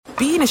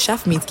being a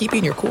chef means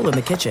keeping your cool in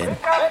the kitchen.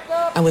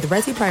 And with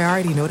Resi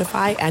Priority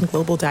Notify and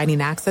Global Dining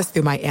Access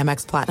through my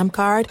Amex Platinum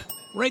card,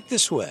 right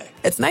this way.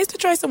 It's nice to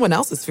try someone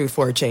else's food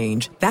for a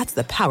change. That's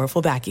the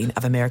powerful backing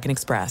of American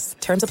Express.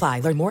 Terms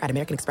apply. Learn more at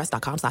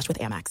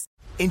americanexpress.com/withAmex.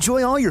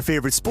 Enjoy all your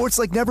favorite sports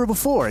like never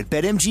before at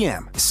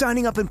BetMGM.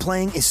 Signing up and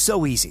playing is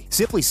so easy.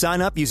 Simply sign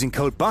up using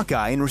code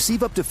Buckeye and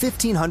receive up to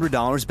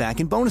 $1,500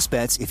 back in bonus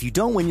bets if you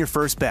don't win your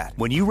first bet.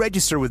 When you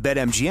register with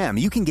BetMGM,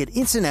 you can get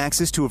instant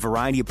access to a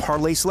variety of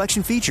parlay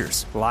selection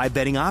features, live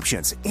betting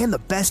options, and the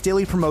best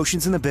daily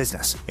promotions in the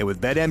business. And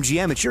with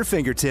BetMGM at your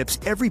fingertips,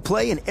 every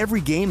play and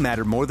every game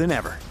matter more than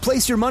ever.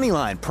 Place your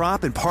moneyline,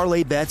 prop, and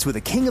parlay bets with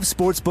the king of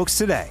sportsbooks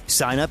today.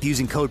 Sign up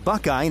using code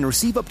Buckeye and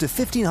receive up to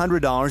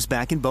 $1,500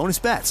 back in bonus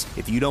bets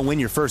if you don't win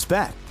your first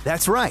bet.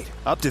 That's right,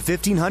 up to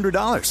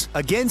 $1,500.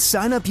 Again,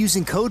 sign up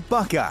using code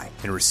Buckeye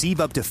and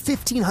receive up to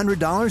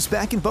 $1,500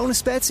 back in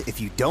bonus bets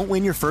if you don't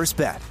win your first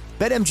bet.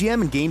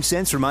 BetMGM and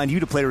GameSense remind you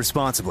to play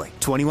responsibly.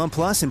 21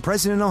 plus and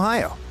present in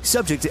Ohio.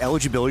 Subject to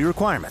eligibility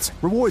requirements.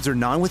 Rewards are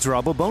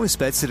non-withdrawable bonus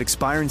bets that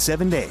expire in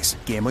 7 days.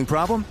 Gambling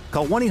problem?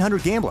 Call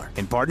 1-800-GAMBLER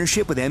in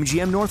partnership with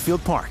MGM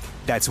Northfield Park.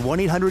 That's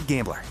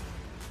 1-800-GAMBLER.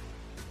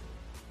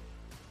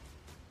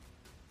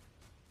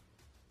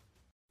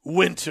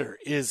 Winter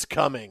is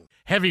coming.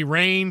 Heavy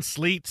rain,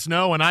 sleet,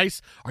 snow, and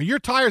ice. Are your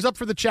tires up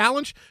for the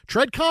challenge?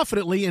 Tread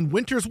confidently in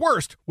winter's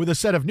worst with a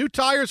set of new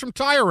tires from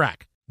Tire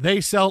Rack. They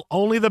sell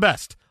only the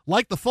best,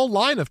 like the full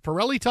line of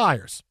Pirelli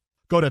tires.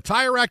 Go to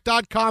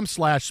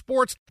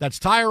TireRack.com/sports. That's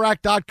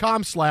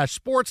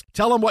TireRack.com/sports.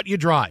 Tell them what you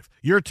drive.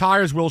 Your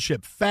tires will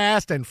ship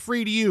fast and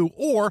free to you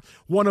or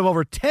one of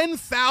over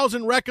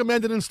 10,000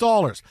 recommended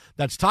installers.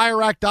 That's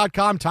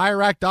TireRack.com,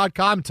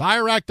 TireRack.com,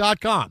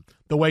 TireRack.com.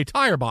 The way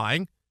tire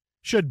buying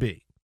should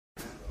be.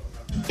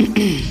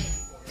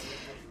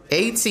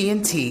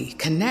 AT&T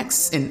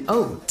connects an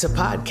ode to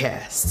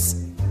podcasts.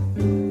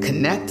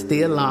 Connect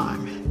the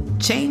alarm.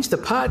 Change the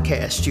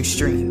podcast you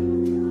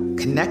stream.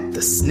 Connect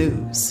the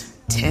snooze.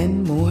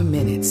 10 more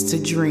minutes to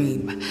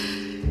dream.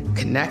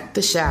 Connect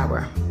the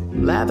shower.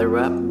 Lather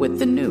up with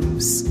the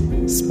news.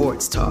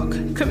 Sports talk,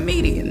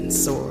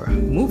 comedians, or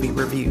movie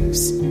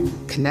reviews.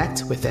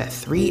 Connect with that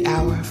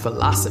 3-hour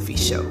philosophy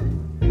show.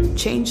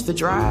 Change the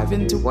drive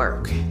into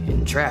work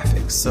in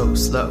traffic so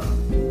slow.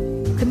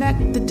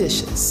 Connect the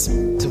dishes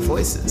to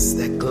voices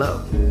that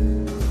glow.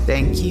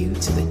 Thank you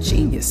to the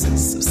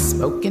geniuses of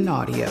spoken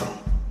audio.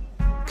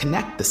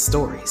 Connect the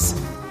stories.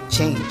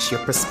 Change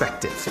your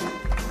perspective.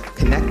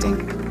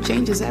 Connecting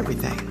changes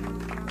everything.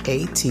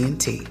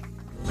 AT&T.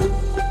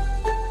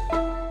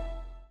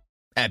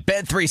 At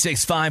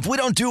Bet365, we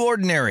don't do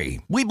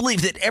ordinary. We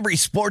believe that every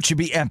sport should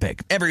be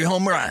epic. Every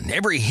home run,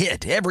 every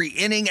hit, every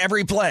inning,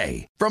 every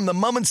play. From the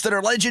moments that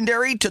are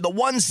legendary to the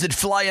ones that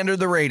fly under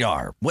the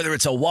radar. Whether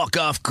it's a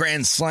walk-off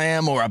grand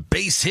slam or a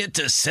base hit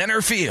to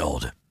center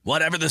field.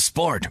 Whatever the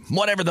sport,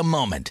 whatever the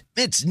moment.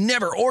 It's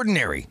never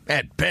ordinary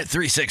at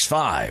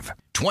Bet365.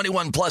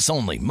 21 plus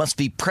only. Must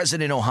be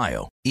present in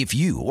Ohio. If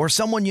you or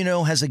someone you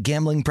know has a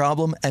gambling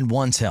problem and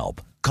wants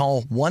help,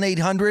 call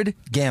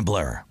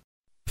 1-800-GAMBLER.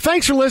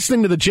 Thanks for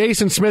listening to the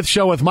Jason Smith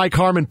Show with Mike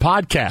Harmon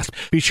podcast.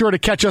 Be sure to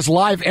catch us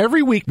live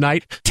every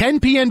weeknight, 10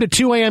 p.m. to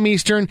 2 a.m.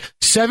 Eastern,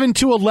 7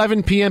 to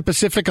 11 p.m.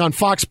 Pacific on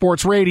Fox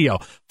Sports Radio.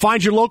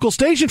 Find your local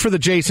station for the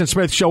Jason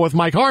Smith Show with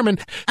Mike Harmon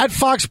at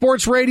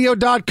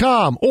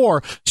foxsportsradio.com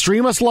or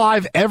stream us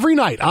live every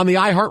night on the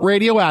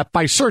iHeartRadio app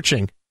by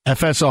searching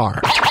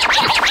FSR. Now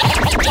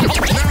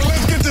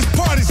let's get this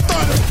party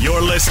started.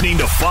 You're listening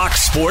to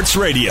Fox Sports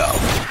Radio.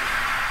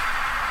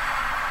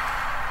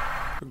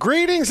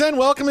 Greetings and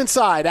welcome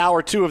inside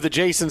Hour 2 of the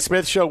Jason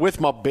Smith Show with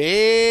my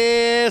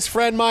best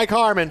friend Mike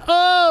Harmon.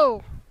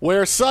 Oh!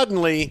 Where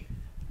suddenly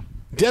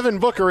Devin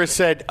Booker has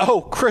said,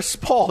 oh, Chris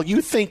Paul,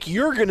 you think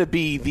you're going to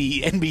be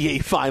the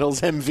NBA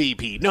Finals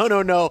MVP.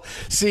 No.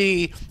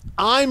 See,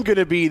 I'm going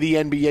to be the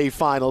NBA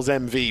Finals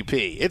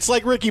MVP. It's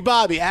like Ricky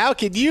Bobby. How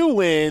could you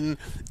win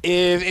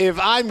if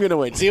I'm going to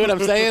win? See what I'm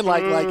saying?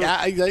 like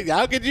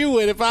how could you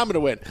win if I'm going to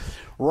win?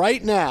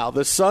 Right now,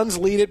 the Suns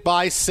lead it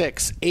by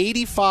 6,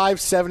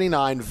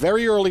 85-79,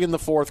 very early in the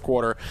fourth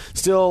quarter.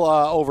 Still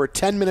over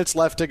 10 minutes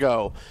left to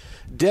go.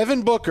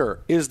 Devin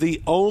Booker is the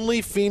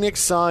only Phoenix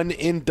Sun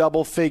in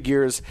double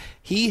figures.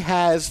 He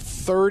has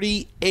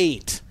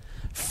 38,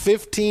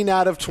 15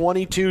 out of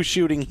 22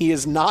 shooting. He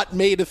has not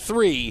made a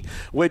three,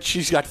 which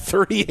he's got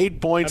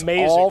 38 points,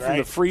 amazing, all right? from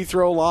the free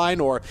throw line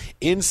or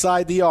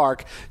inside the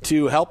arc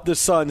to help the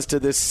Suns to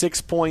this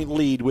 6-point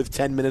lead with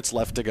 10 minutes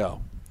left to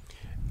go.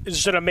 It's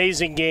just an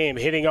amazing game,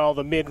 hitting all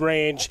the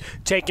mid-range,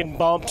 taking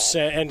bumps,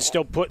 and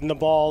still putting the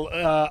ball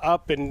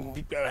up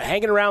and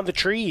hanging around the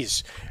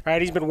trees. Right,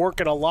 he's been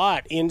working a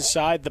lot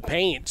inside the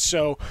paint,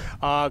 so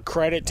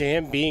credit to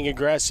him being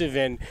aggressive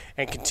and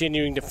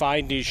continuing to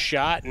find his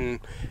shot. And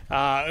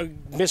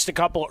missed a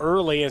couple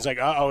early, and it's like,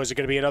 is it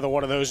going to be another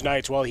one of those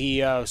nights? Well,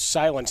 he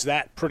silenced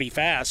that pretty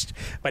fast,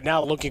 but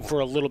now looking for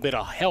a little bit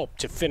of help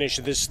to finish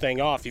this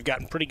thing off. You've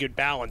gotten pretty good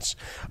balance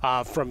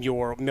from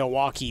your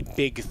Milwaukee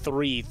big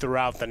three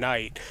throughout the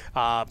night.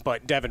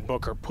 But Devin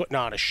Booker putting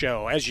on a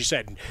show. As you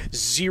said,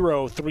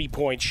 0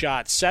 3-point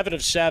shots, 7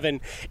 of 7,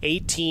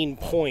 18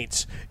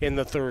 points in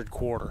the third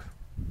quarter.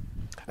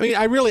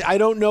 I mean, I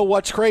don't know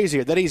what's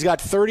crazier, that he's got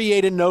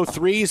 38 and no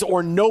threes,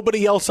 or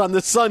nobody else on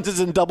the Suns is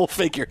in double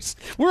figures.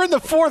 We're in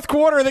the fourth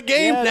quarter of the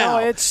game now.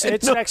 No, it's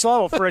next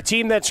level. For a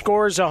team that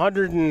scores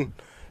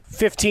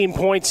 115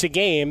 points a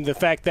game, the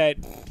fact that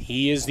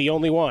he is the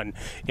only one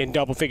in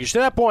double figures. To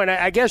that point,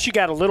 I guess you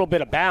got a little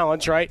bit of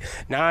balance, right?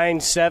 9,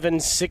 7,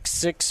 6,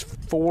 6,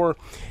 4,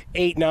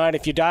 8, 9.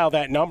 If you dial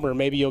that number,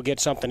 maybe you'll get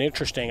something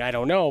interesting. I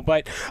don't know,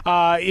 but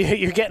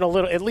you're getting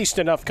at least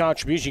enough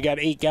contribution. You got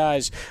 8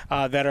 guys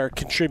that are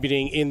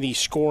contributing in the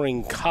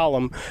scoring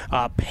column.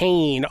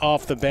 Payne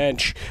off the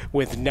bench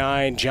with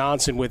 9,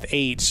 Johnson with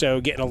 8. So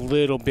getting a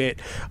little bit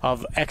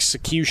of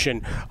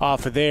execution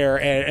off of there.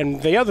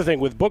 And the other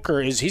thing with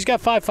Booker is he's got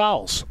 5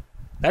 fouls.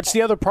 That's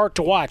the other part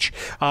to watch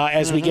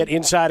as we get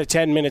inside of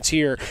 10 minutes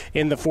here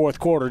in the fourth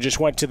quarter. Just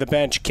went to the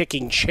bench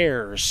kicking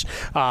chairs.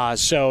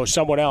 So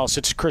someone else,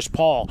 it's Chris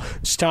Paul.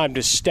 It's time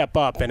to step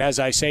up. And as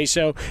I say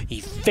so,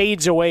 he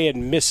fades away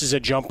and misses a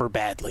jumper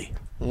badly.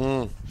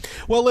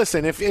 Well,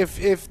 listen,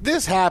 if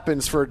this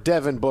happens for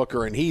Devin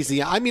Booker and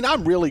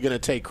I'm really going to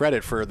take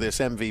credit for this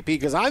MVP,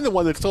 because I'm the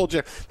one that's told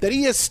you that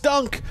he has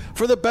stunk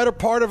for the better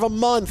part of a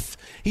month.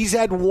 He's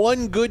had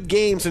one good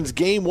game since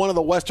game 1 of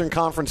the Western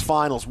Conference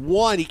Finals.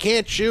 One. He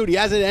can't shoot. He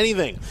hasn't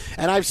anything.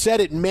 And I've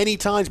said it many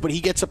times, but he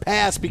gets a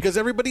pass because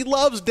everybody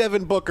loves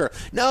Devin Booker.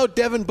 No,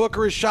 Devin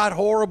Booker has shot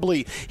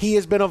horribly. He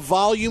has been a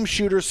volume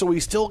shooter, so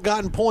he's still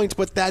gotten points,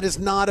 but that is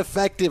not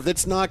effective.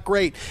 That's not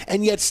great.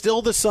 And yet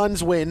still the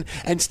Suns win,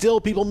 and still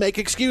people make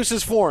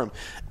excuses for him.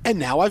 And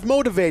now I've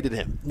motivated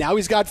him. Now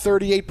he's got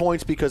 38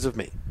 points because of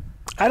me.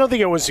 I don't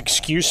think it was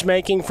excuse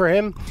making for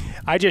him.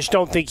 I just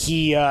don't think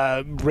he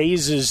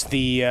raises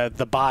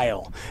the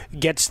bile,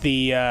 gets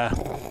the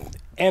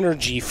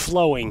energy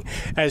flowing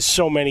as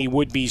so many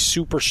would-be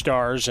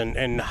superstars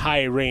and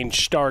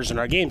high-range stars in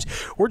our games.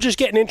 We're just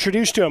getting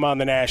introduced to him on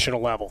the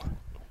national level.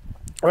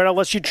 Right,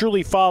 unless you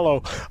truly follow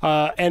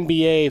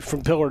NBA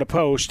from pillar to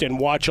post and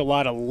watch a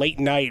lot of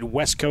late-night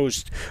West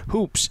Coast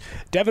hoops,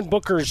 Devin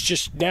Booker is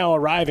just now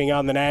arriving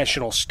on the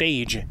national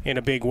stage in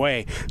a big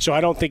way. So I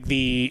don't think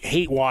the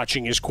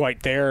hate-watching is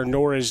quite there,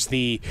 nor is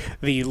the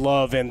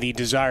love and the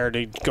desire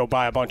to go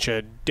buy a bunch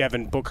of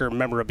Devin Booker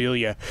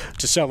memorabilia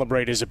to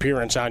celebrate his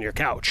appearance on your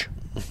couch.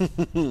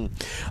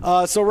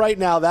 So right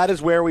now, that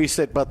is where we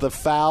sit, but the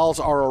fouls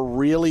are a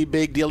really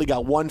big deal. He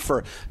got one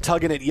for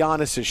tugging at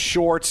Giannis's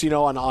shorts,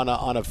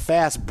 on a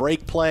fast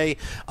break play.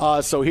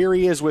 So here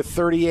he is with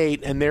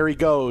 38, and there he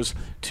goes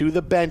to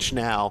the bench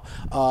now.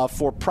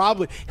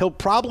 He'll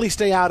probably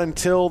stay out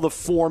until the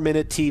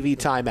 4-minute TV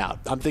timeout.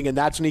 I'm thinking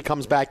that's when he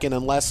comes back in,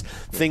 unless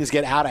things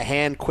get out of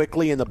hand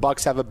quickly and the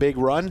Bucks have a big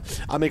run.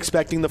 I'm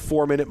expecting the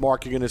 4-minute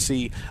mark. You're going to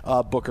see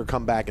Booker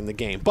come back in the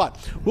game. But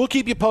we'll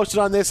keep you posted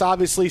on this.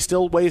 Obviously,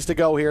 still ways to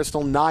go here.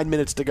 Still 9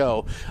 minutes to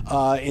go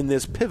in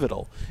this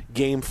pivotal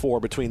Game 4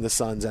 between the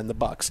Suns and the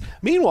Bucks.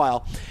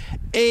 Meanwhile,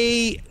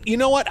 you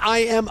know what? I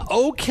am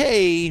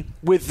okay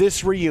with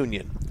this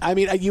reunion. I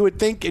mean, you would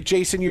think,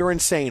 Jason, you're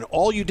insane.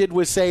 All you did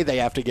was say they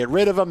have to get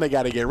rid of him, they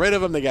got to get rid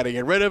of him, they got to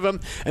get rid of him,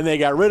 and they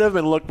got rid of him,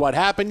 and look what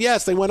happened.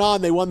 Yes, they went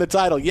on, they won the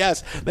title.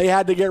 Yes, they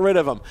had to get rid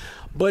of him.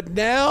 But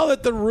now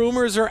that the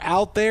rumors are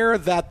out there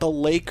that the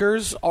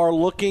Lakers are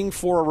looking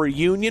for a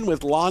reunion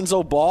with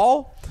Lonzo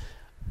Ball,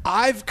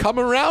 I've come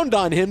around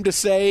on him to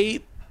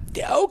say,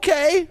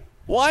 okay,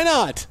 why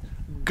not?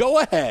 Go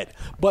ahead.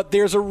 But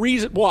there's a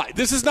reason why.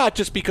 This is not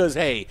just because,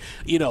 hey,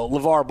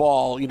 LeVar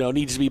Ball,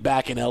 needs to be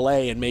back in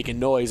L.A. and making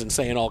noise and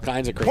saying all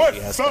kinds of crazy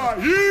stuff.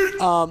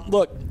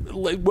 Look,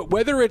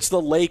 whether it's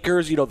the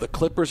Lakers, the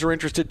Clippers are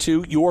interested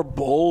too, your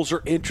Bulls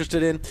are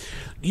interested in,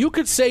 you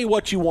could say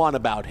what you want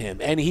about him.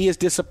 And he is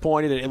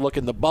disappointed. And look,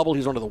 in the bubble,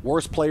 he's one of the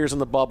worst players in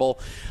the bubble.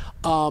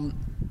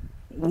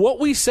 What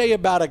we say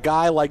about a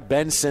guy like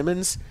Ben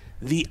Simmons,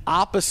 the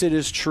opposite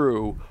is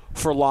true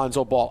for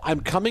Lonzo Ball.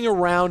 I'm coming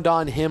around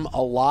on him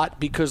a lot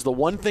because the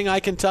one thing I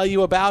can tell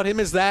you about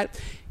him is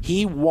that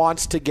he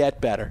wants to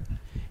get better.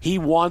 He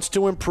wants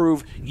to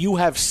improve. You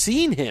have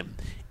seen him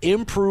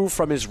improve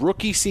from his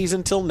rookie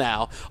season till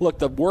now. Look,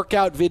 the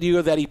workout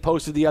video that he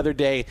posted the other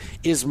day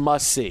is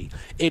must-see.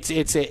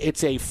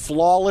 It's a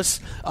flawless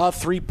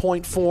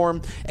three-point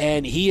form,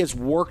 and he has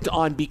worked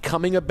on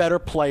becoming a better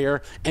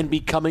player and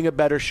becoming a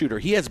better shooter.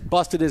 He has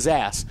busted his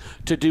ass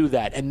to do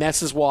that, and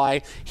this is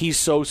why he's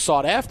so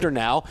sought after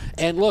now.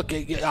 And look,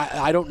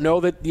 I don't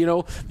know that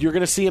you're going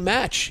to see a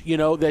match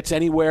that's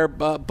anywhere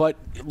but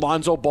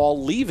Lonzo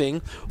Ball leaving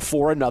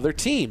for another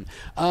team.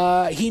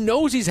 He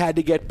knows he's had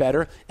to get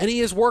better, and he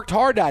has worked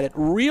hard at it,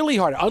 really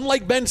hard.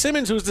 Unlike Ben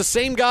Simmons, who's the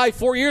same guy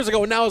 4 years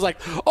ago, and now is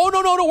like, oh,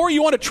 no, worry,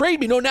 you want to trade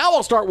me? No, now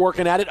I'll start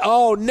working at it.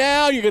 Oh,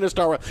 now you're going to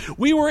start.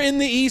 We were in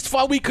the East.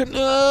 We could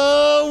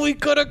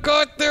have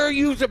got there.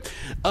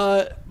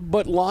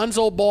 But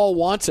Lonzo Ball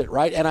wants it,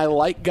 right? And I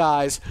like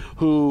guys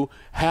who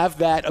have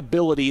that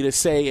ability to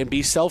say and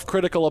be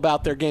self-critical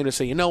about their game, to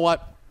say, you know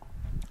what?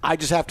 I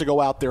just have to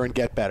go out there and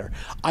get better.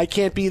 I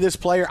can't be this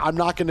player. I'm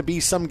not going to be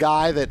some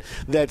guy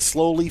that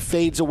slowly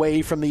fades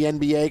away from the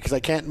NBA because I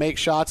can't make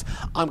shots.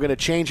 I'm going to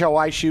change how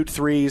I shoot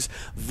threes.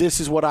 This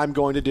is what I'm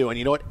going to do. And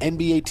you know what?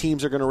 NBA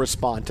teams are going to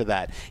respond to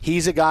that.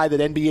 He's a guy that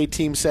NBA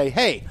teams say,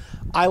 hey,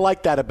 I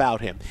like that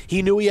about him.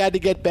 He knew he had to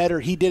get better.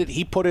 He did it.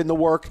 He put in the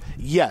work.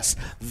 Yes,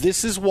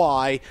 this is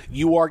why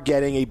you are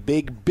getting a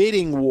big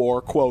bidding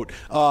war, quote,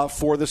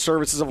 for the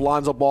services of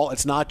Lonzo Ball.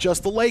 It's not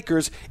just the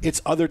Lakers.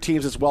 It's other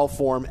teams as well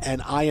for him,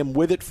 and I am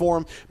with it for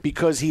him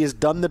because he has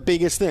done the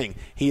biggest thing.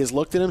 He has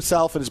looked at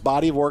himself and his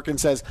body of work and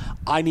says,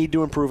 I need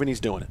to improve, and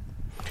he's doing it.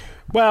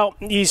 Well,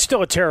 he's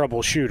still a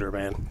terrible shooter,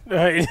 man.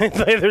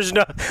 There's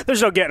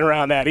no getting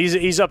around that.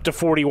 He's up to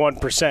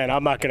 41%.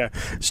 I'm not going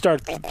to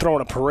start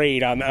throwing a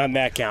parade on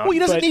that count. Well, he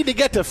doesn't need to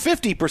get to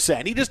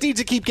 50%. He just needs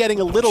to keep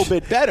getting a little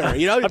bit better.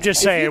 You know, I'm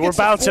just saying, we're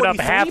bouncing up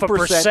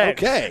 0.5%.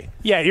 Okay.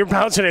 Yeah, you're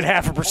bouncing at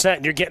 0.5%,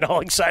 and you're getting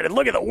all excited.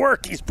 Look at the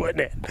work he's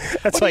putting in.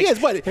 That's but he is,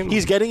 but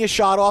he's getting his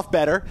shot off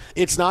better.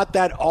 It's not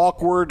that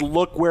awkward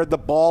look where the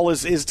ball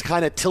is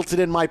kind of tilted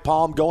in my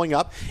palm going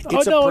up.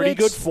 It's a pretty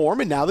good form,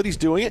 and now that he's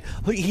doing it,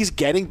 he's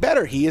getting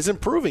better. He is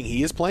improving.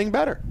 He is playing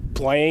better.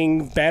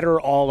 Playing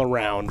better all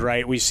around,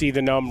 right? We see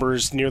the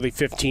numbers, nearly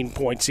 15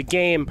 points a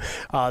game.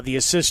 The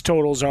assist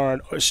totals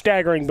aren't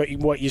staggering, but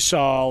what you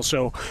saw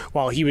also,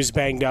 while he was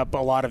banged up, a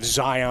lot of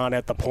Zion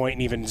at the point,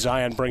 and even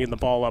Zion bringing the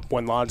ball up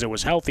when Lonzo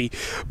was healthy.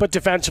 But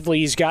defensively,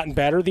 he's gotten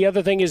better. The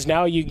other thing is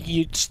now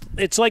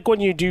it's like when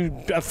you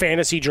do a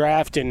fantasy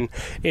draft and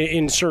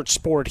insert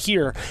sport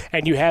here,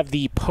 and you have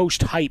the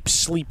post-hype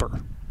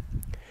sleeper.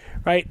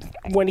 Right?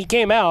 When he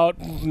came out,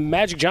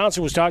 Magic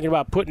Johnson was talking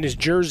about putting his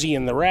jersey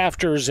in the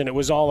rafters, and it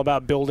was all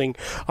about building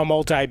a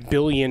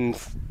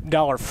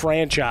multi-billion-dollar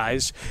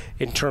franchise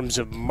in terms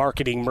of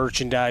marketing,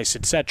 merchandise,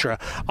 etc.,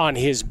 on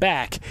his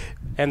back,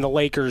 and the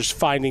Lakers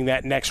finding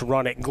that next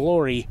run at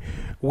glory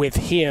with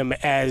him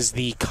as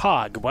the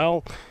cog.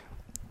 Well,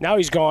 now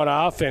he's gone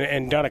off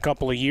and done a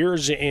couple of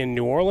years in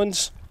New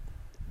Orleans,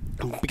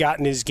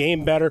 gotten his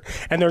game better,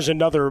 and there's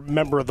another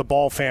member of the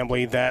Ball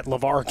family that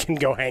LeVar can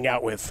go hang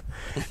out with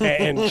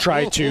and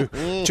try to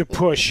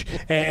push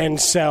and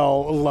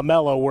sell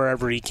LaMelo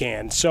wherever he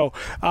can. So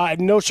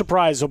no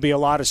surprise there'll be a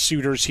lot of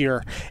suitors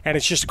here, and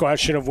it's just a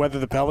question of whether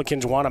the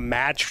Pelicans want to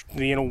match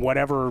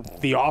whatever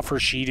the offer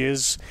sheet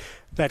is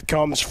that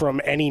comes from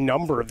any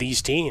number of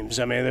these teams.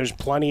 I mean, there's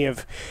plenty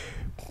of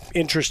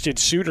interested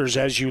suitors,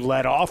 as you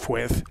led off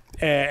with,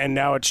 and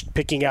now it's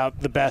picking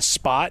out the best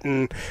spot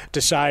and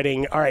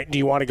deciding, all right, do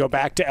you want to go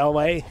back to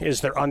L.A.?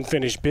 Is there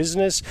unfinished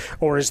business,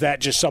 or is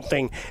that just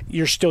something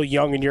you're still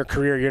young in your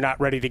career, you're not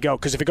ready to go?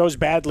 Because if it goes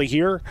badly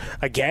here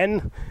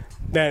again,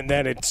 then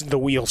it's the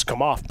wheels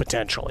come off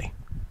potentially,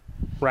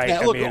 right? Yeah,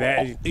 look,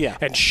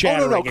 and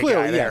shattering clearly, a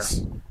guy there.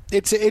 yes.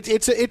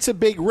 It's a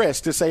big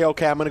risk to say,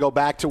 okay, I'm going to go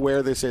back to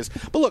where this is.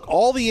 But look,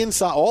 all the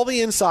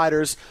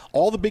insiders,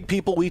 all the big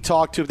people we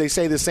talk to, they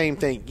say the same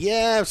thing.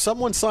 Yeah, if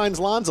someone signs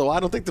Lonzo, I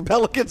don't think the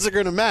Pelicans are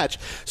going to match.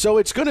 So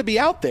it's going to be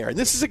out there. And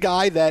this is a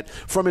guy that,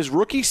 from his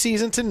rookie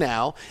season to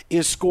now,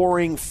 is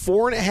scoring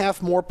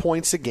 4.5 more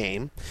points a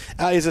game.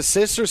 His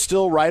assists are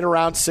still right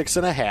around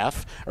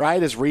 6.5.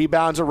 Right, his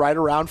rebounds are right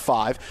around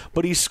 5.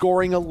 But he's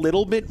scoring a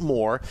little bit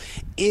more.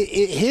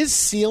 His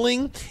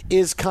ceiling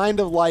is kind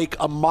of like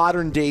a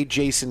modern day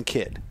Jason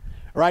Kidd,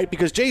 right?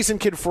 Because Jason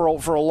Kidd for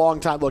a long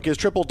time, look, his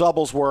triple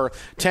doubles were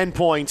 10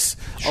 points,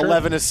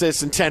 11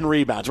 assists, and 10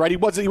 rebounds, right? He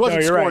wasn't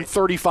scoring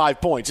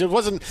 35 points. It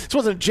wasn't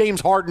a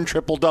James Harden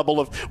triple double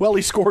of, well,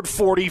 he scored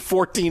 40,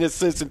 14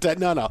 assists and 10.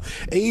 No,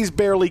 he's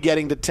barely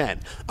getting to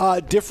 10.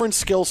 Different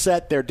skill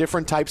set. They're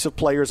different types of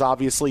players,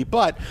 obviously,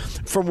 but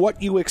from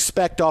what you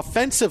expect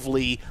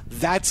offensively,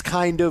 that's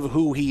kind of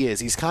who he is.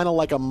 He's kind of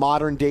like a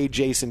modern day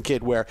Jason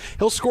Kidd, where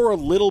he'll score a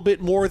little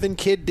bit more than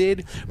Kidd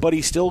did, but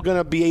he's still going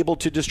to be able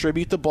to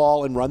distribute the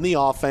ball and run the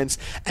offense,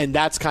 and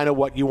that's kind of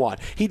what you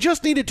want. He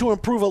just needed to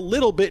improve a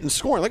little bit in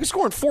scoring. Like, he's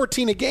scoring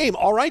 14 a game.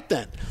 All right,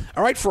 then.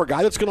 All right, for a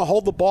guy that's going to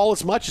hold the ball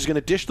as much, he's going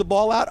to dish the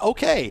ball out,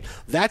 okay,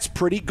 that's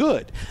pretty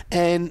good.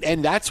 And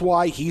that's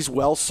why he's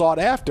well sought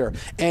after.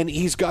 And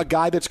he's got a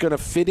guy that's going to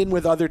fit in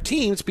with other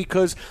teams,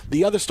 because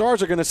the other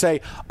stars are going to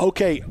say,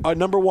 okay,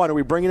 number one, are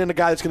we bringing in a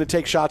guy that's going to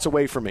take shots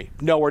away from me?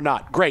 No, we're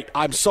not. Great,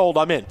 I'm sold,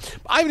 I'm in.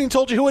 I haven't even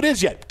told you who it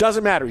is yet.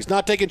 Doesn't matter. He's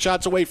not taking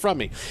shots away from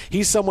me.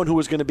 He's someone who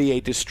is going to be a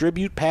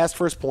distribute pass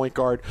first point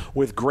guard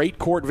with great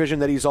court vision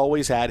that he's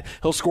always had.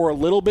 He'll score a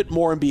little bit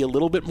more and be a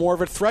little bit more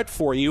of a threat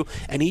for you,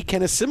 and he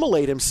can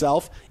assimilate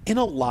himself in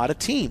a lot of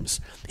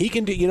teams. He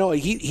can do,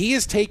 he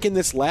has taken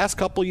this last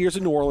couple of years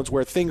in New Orleans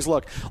where things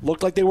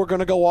looked like they were going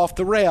to go off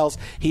the rails.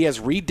 He has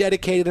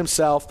rededicated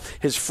himself.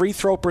 His free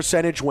throw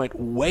percentage went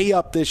way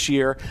up this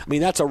year. I mean,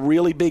 that's a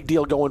really big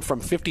deal, going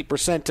from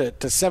 50% to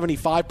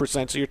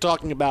 75%. So you're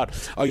talking about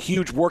a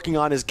huge working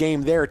on his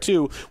game there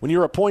too. When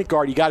you're a point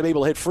guard, you got to be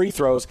able to hit free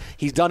throws.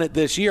 He's done it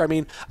this year.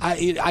 year. I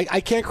mean,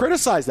 I can't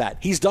criticize that.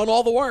 He's done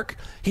all the work.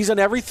 He's done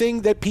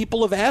everything that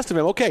people have asked of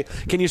him. Okay,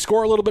 can you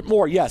score a little bit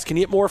more? Yes. Can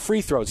you hit more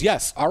free throws?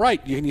 Yes. All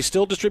right. Can you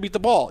still distribute the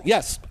ball?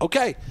 Yes.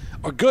 Okay.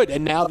 Or good.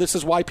 And now this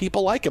is why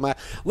people like him.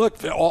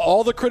 Look,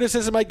 all the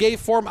criticism I gave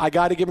for him, I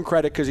got to give him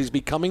credit because he's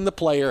becoming the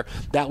player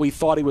that we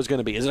thought he was going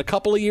to be. Is it a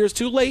couple of years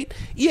too late?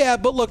 Yeah,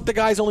 but look, the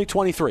guy's only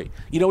 23.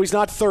 He's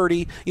not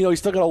 30. He's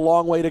still got a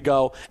long way to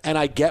go, and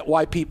I get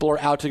why people are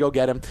out to go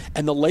get him.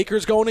 And the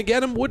Lakers going to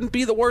get him wouldn't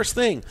be the worst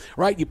thing,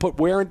 right? You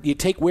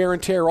take wear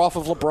and tear off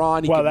of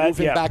LeBron. You can move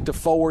him back to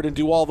forward and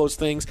do all those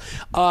things.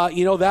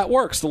 That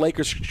works. The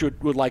Lakers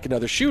would like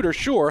another shooter,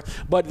 sure,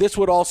 but this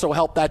would also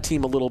help that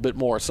team a little bit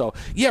more. So,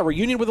 yeah,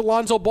 reunion with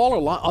Alonzo Ball,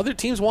 or other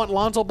teams want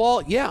Alonzo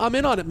Ball. Yeah, I'm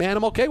in on it, man.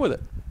 I'm okay with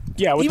it.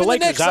 Yeah, with even the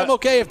Lakers, Knicks, I'm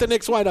okay if the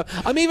Knicks wind up.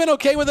 I'm even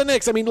okay with the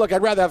Knicks. I mean, look,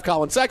 I'd rather have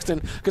Colin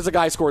Sexton because the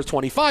guy scores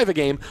 25 a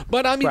game,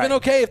 but I'm even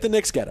okay if the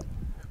Knicks get him.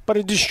 But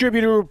a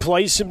distributor who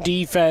plays some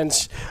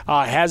defense,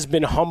 has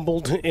been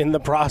humbled in the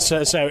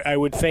process, I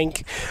would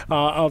think,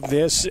 of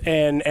this,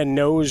 and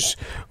knows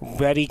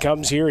that he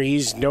comes here,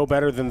 he's no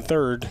better than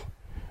third,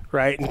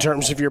 right, in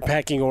terms of your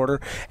pecking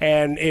order.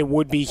 And it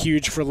would be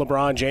huge for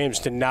LeBron James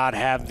to not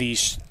have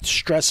these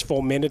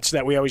stressful minutes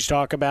that we always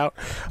talk about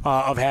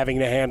of having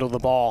to handle the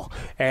ball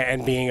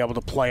and being able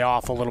to play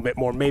off a little bit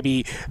more.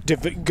 Maybe to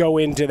go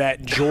into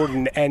that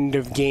Jordan end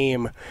of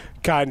game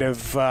kind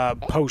of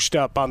post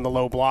up on the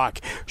low block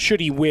should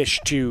he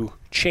wish to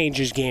change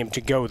his game to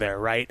go there,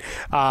 right?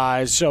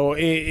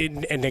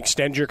 And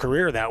extend your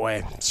career that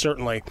way,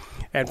 certainly.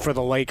 And for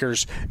the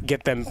Lakers,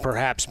 get them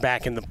perhaps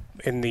back in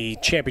the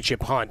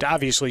championship hunt.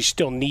 Obviously,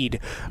 still need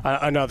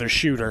another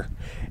shooter.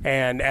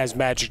 And as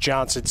Magic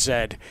Johnson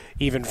said,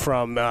 even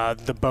from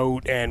the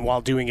boat and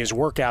while doing his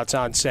workouts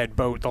on said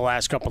boat the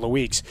last couple of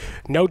weeks,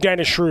 no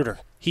Dennis Schroeder.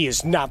 He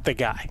is not the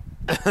guy.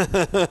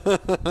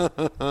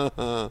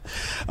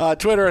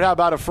 Twitter at How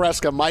About a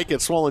Fresca, Mike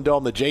at Swollen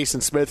Dome, the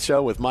Jason Smith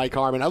Show with Mike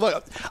Harmon.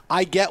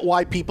 I get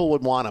why people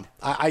would want him.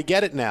 I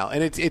get it now,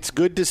 and it's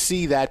good to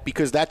see that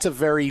because that's a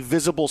very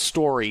visible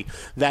story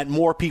that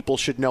more people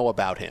should know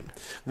about him.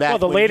 The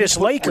latest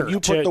Laker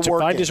to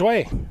find his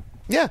way.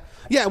 Yeah.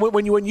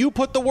 When you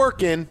put the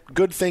work in,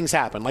 good things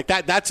happen. Like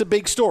that. That's a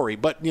big story.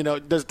 But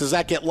does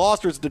that get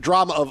lost, or is the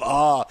drama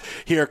of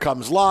here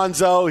comes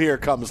Lonzo, here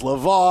comes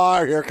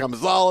LeVar, here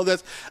comes all of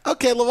this?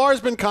 Okay,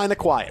 LeVar's been kind of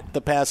quiet the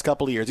past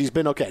couple of years. He's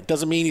been okay.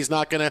 Doesn't mean he's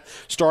not going to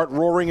start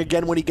roaring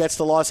again when he gets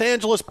to Los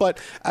Angeles, but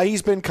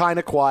he's been kind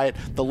of quiet.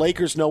 The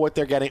Lakers know what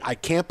they're getting. I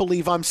can't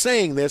believe I'm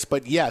saying this,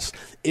 but yes,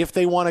 if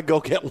they want to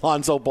go get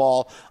Lonzo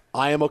Ball,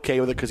 I am okay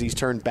with it because he's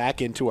turned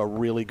back into a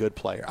really good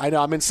player. I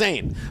know I'm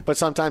insane, but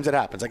sometimes it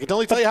happens. I can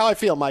only tell you how I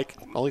feel, Mike.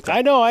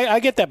 I know,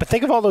 I get that, but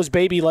think of all those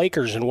baby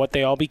Lakers and what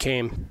they all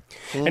became.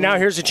 And now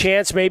here's a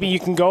chance maybe you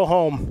can go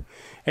home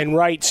and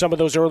right some of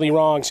those early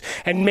wrongs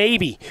and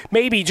maybe,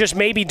 just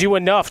maybe do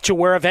enough to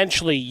where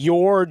eventually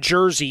your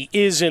jersey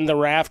is in the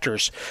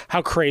rafters.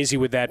 How crazy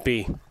would that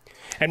be?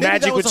 And maybe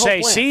Magic would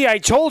say, see, I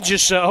told you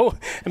so.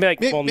 And be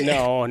like, well,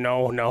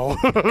 no.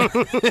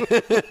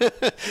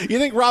 You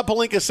think Rob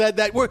Pelinka said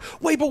that? But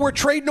we're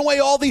trading away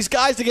all these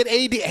guys to get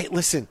AD. Hey,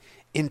 listen,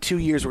 in 2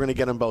 years, we're going to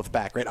get them both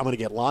back, right? I'm going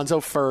to get Lonzo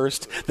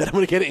first, then I'm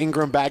going to get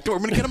Ingram back. We're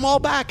going to get them all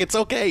back. It's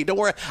okay. Don't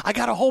worry. I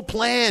got a whole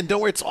plan.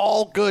 Don't worry. It's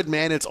all good,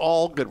 man. It's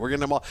all good. We're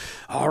getting them all.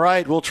 All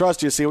right, we'll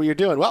trust you. See what you're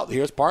doing. Well,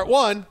 here's part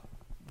one,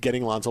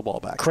 getting Lonzo Ball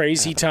back.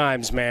 Crazy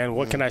times, man.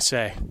 What can I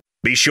say?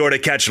 Be sure to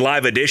catch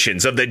live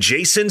editions of The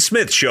Jason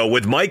Smith Show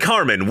with Mike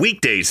Harmon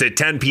weekdays at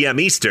 10 p.m.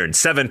 Eastern,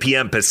 7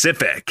 p.m.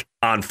 Pacific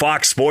on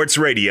Fox Sports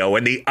Radio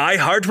and the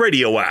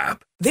iHeartRadio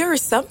app. There are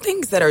some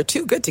things that are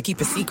too good to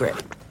keep a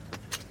secret.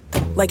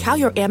 Like how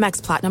your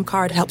Amex Platinum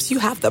card helps you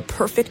have the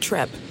perfect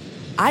trip.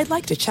 I'd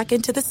like to check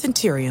into the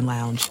Centurion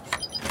Lounge.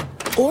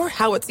 Or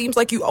how it seems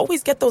like you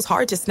always get those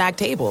hard-to-snag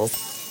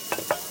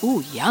tables.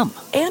 Ooh, yum.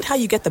 And how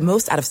you get the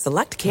most out of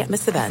select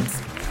can't-miss events.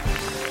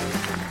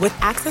 With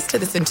access to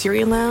the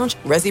Centurion Lounge,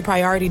 Resi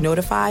Priority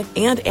Notified,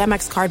 and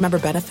Amex card member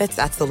benefits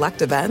at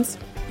select events,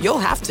 you'll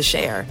have to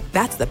share.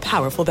 That's the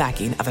powerful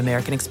backing of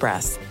American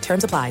Express.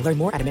 Terms apply. Learn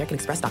more at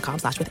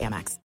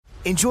americanexpress.com/withAmex.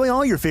 Enjoy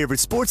all your favorite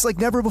sports like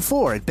never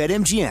before at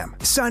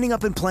BetMGM. Signing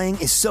up and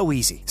playing is so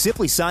easy.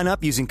 Simply sign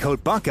up using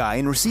code Buckeye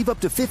and receive up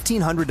to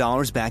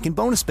 $1,500 back in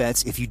bonus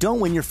bets if you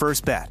don't win your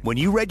first bet. When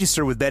you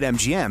register with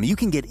BetMGM, you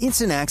can get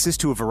instant access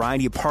to a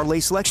variety of parlay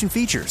selection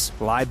features,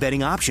 live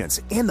betting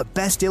options, and the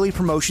best daily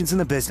promotions in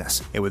the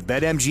business. And with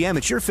BetMGM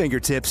at your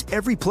fingertips,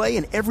 every play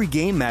and every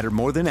game matter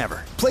more than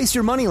ever. Place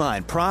your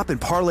moneyline, prop,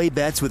 and parlay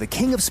bets with the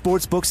king of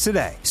sportsbooks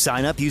today.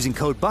 Sign up using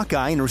code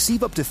Buckeye and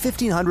receive up to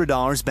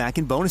 $1,500 back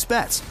in bonus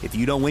bets if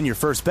you don't win your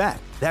first bet.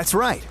 That's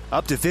right,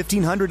 up to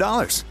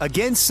 $1,500.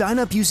 Again, sign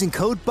up using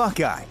code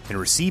Buckeye and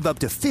receive up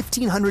to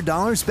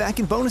 $1,500 back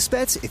in bonus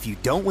bets if you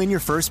don't win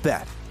your first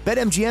bet.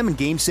 BetMGM and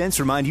GameSense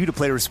remind you to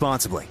play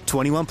responsibly.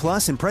 21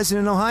 plus and present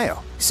in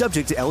Ohio.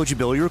 Subject to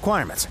eligibility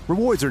requirements.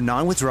 Rewards are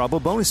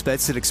non-withdrawable bonus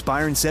bets that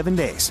expire in 7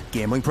 days.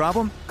 Gambling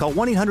problem? Call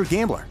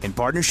 1-800-GAMBLER in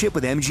partnership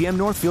with MGM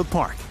Northfield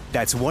Park.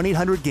 That's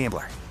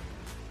 1-800-GAMBLER.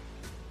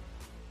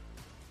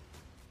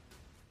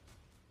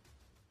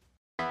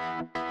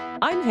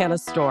 I'm Hannah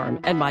Storm,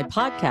 and my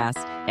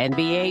podcast,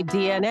 NBA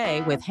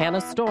DNA with Hannah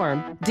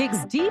Storm,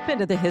 digs deep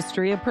into the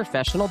history of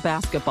professional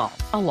basketball,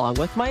 along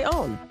with my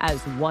own,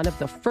 as one of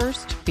the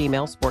first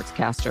female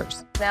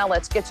sportscasters. Now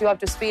let's get you up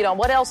to speed on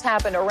what else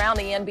happened around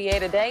the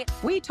NBA today.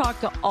 We talk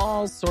to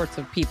all sorts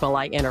of people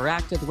I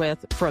interacted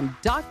with, from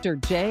Dr.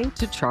 J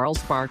to Charles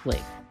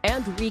Barkley,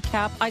 and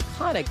recap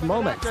iconic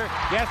moments.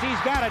 Yes, he's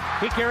got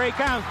it. Here he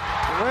comes.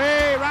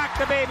 Way rock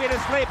the baby to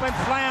sleep and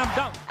slam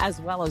dunk.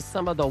 As well as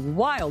some of the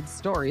wild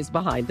stories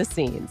behind the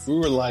scenes. We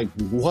were like,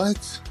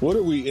 what? What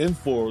are we in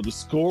for? The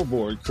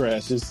scoreboard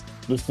crashes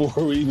before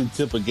we even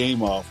tip a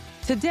game off.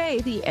 Today,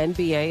 the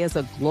NBA is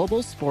a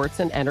global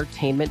sports and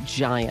entertainment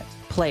giant.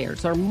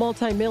 Players are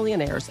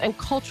multimillionaires and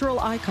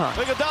cultural icons.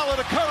 Iguodala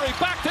to Curry,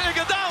 back to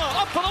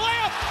Iguodala, up for the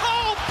layup.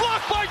 Oh,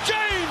 blocked by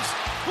James.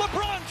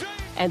 LeBron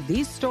James. And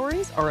these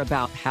stories are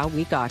about how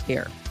we got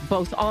here,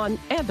 both on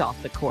and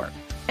off the court.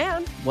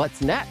 And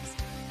what's next?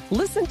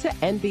 Listen to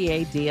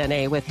NBA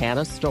DNA with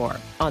Hannah Storm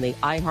on the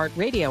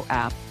iHeartRadio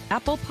app,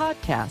 Apple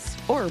Podcasts,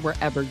 or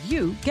wherever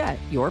you get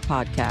your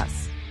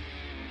podcasts.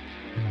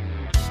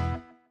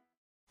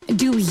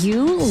 Do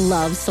you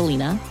love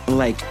Selena?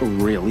 Like,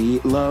 really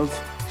love?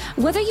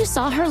 Whether you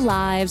saw her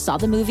live, saw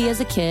the movie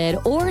as a kid,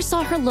 or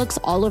saw her looks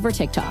all over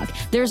TikTok,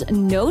 there's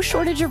no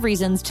shortage of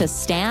reasons to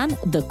stan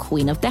the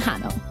Queen of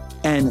Tejano.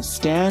 And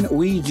Stan,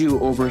 we do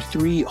over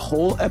 3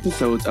 whole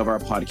episodes of our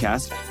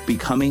podcast,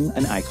 Becoming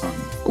an Icon.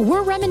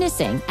 We're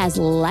reminiscing as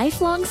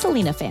lifelong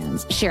Selena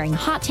fans, sharing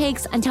hot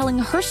takes and telling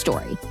her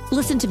story.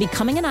 Listen to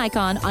Becoming an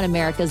Icon on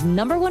America's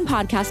 #1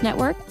 podcast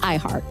network,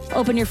 iHeart.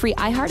 Open your free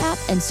iHeart app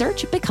and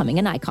search Becoming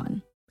an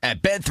Icon.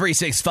 At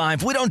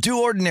Bet365, we don't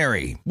do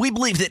ordinary. We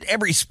believe that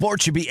every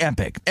sport should be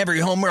epic.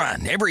 Every home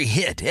run, every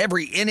hit,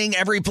 every inning,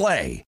 every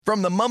play.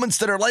 From the moments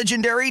that are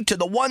legendary to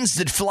the ones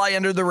that fly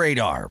under the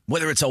radar.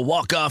 Whether it's a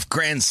walk-off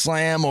grand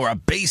slam or a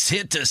base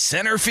hit to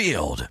center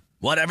field.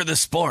 Whatever the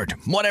sport,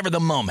 whatever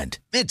the moment.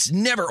 It's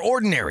never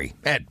ordinary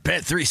at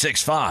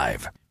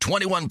Bet365.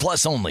 21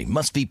 plus only.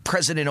 Must be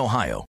present in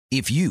Ohio.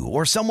 If you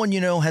or someone you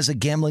know has a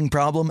gambling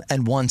problem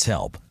and wants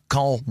help,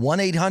 call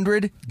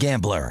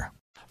 1-800-GAMBLER.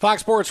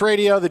 Fox Sports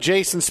Radio, the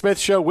Jason Smith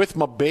Show with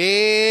my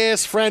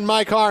best friend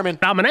Mike Harmon.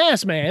 I'm an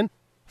ass man.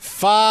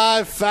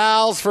 5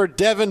 fouls for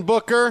Devin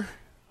Booker.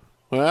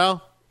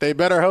 Well, they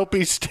better hope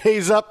he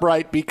stays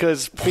upright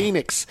because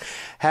Phoenix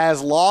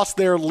has lost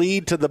their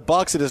lead to the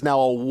Bucks. It is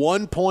now a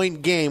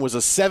 1-point game. It was a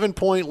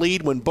 7-point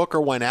lead when Booker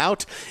went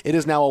out. It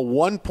is now a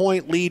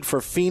 1-point lead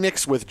for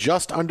Phoenix with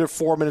just under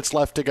 4 minutes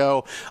left to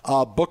go.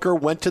 Booker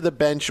went to the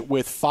bench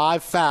with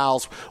 5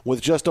 fouls with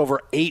just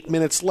over 8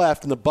 minutes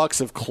left, and the Bucks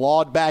have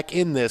clawed back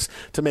in this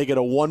to make it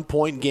a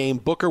 1-point game.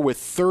 Booker with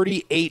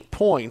 38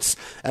 points.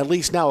 At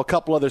least now a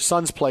couple other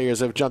Suns players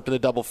have jumped into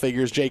double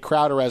figures. Jay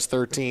Crowder has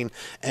 13,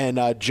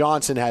 and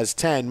Johnson has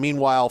 10.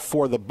 Meanwhile,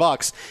 for the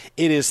Bucks,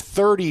 it is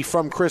 30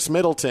 from Chris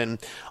Middleton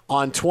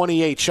on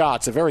 28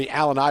 shots. A very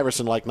Allen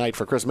Iverson-like night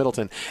for Chris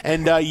Middleton.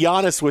 And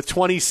Giannis with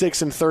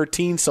 26 and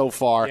 13 so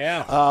far.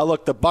 Yeah.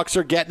 Look, the Bucks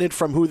are getting it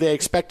from who they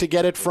expect to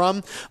get it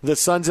from. The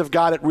Suns have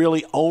got it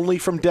really only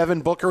from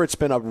Devin Booker. It's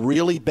been a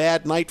really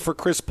bad night for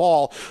Chris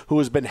Paul, who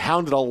has been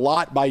hounded a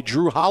lot by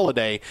Drew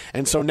Holiday.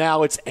 And so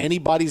now it's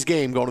anybody's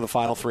game going to the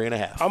final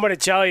 3.5. I'm going to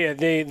tell you,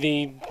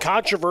 the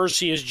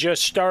controversy is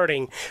just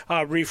starting.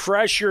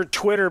 Refresh your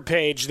Twitter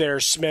page there,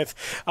 Smith.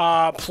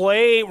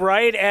 Play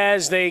right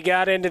as they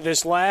got into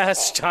this last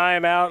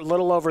time out, a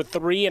little over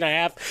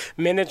 3.5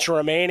 minutes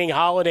remaining.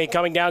 Holiday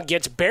coming down,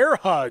 gets bear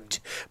hugged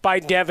by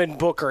Devin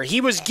Booker. He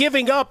was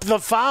giving up the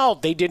foul.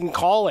 They didn't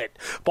call it.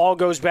 Ball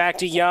goes back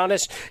to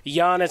Giannis.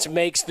 Giannis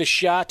makes the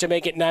shot to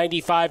make it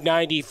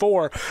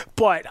 95-94.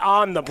 But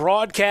on the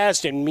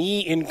broadcast, and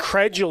me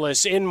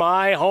incredulous in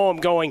my home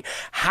going,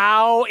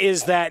 how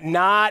is that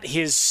not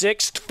his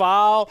 6th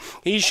foul?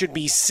 He should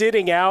be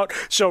sitting out.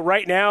 So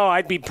right now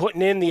I'd be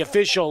putting in the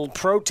official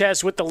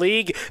protest with the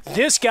league.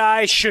 This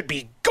guy should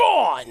be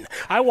gone.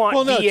 I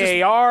want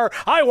VAR.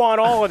 I want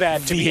all of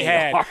that to be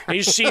had.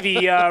 You see the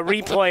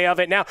replay of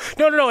it now.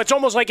 No. It's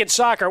almost like in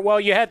soccer. Well,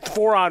 you had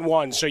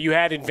 4-on-1, so you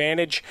had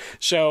advantage.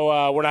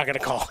 So we're not going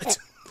to call it.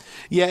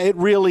 Yeah, it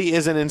really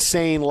is an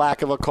insane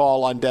lack of a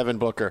call on Devin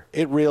Booker.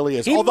 It really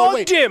is. He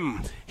mugged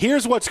him.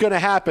 Here's what's going to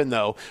happen,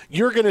 though.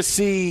 You're going to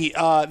see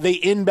they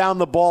inbound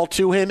the ball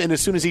to him, and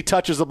as soon as he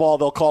touches the ball,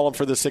 they'll call him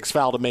for the 6th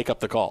foul to make up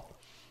the call.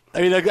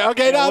 I mean,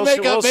 okay, now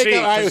make up. See,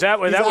 all right, that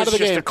was just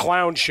game. a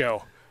clown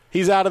show.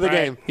 He's out of the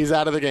game. He's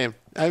out of the game.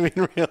 I mean,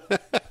 really.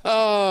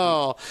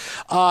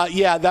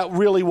 Yeah, that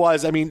really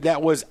was. I mean,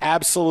 that was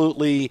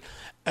absolutely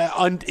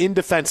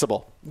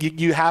indefensible.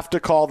 You have to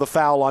call the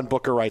foul on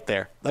Booker right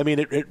there. I mean,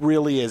 it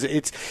really is.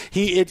 It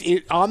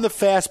on the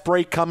fast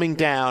break coming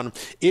down.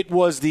 It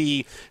was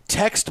the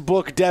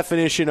textbook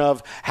definition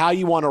of how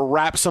you want to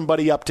wrap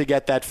somebody up to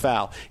get that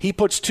foul. He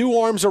puts 2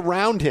 arms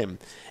around him.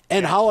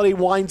 And Holiday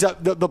winds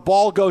up, the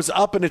ball goes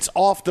up and it's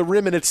off the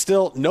rim and it's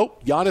still,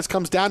 nope, Giannis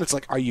comes down. It's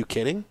like, are you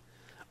kidding?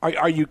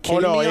 Are you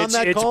kidding me on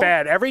that call? It's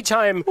bad. Every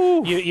time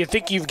you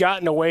think you've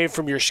gotten away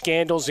from your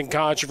scandals and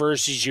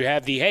controversies, you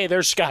have hey,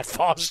 there's Scott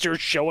Foster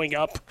showing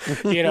up,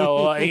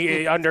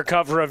 under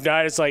cover of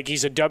night. It's like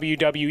he's a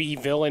WWE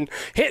villain.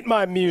 Hit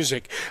my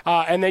music.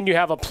 And then you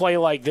have a play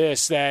like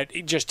this that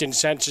just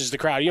incenses the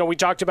crowd. We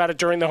talked about it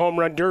during the Home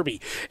Run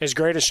Derby. As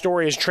great a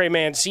story as Trey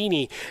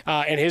Mancini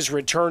and his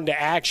return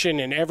to action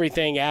and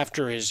everything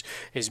after his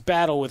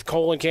battle with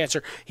colon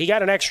cancer. He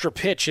got an extra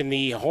pitch in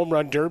the Home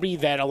Run Derby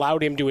that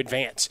allowed him to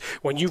advance.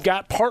 When you've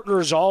got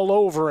partners all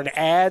over and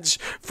ads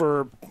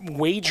for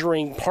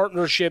wagering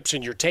partnerships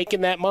and you're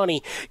taking that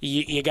money,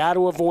 you got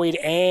to avoid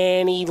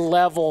any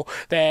level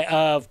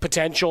of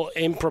potential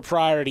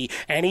impropriety,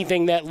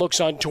 anything that looks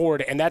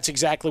untoward, and that's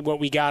exactly what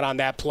we got on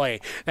that play.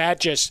 That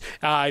just,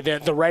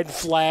 the red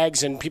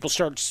flags and people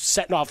start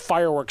setting off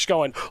fireworks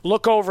going,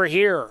 look over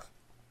here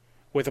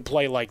with a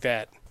play like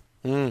that.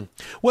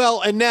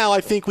 Well, and now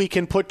I think we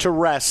can put to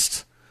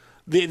rest,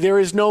 there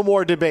is no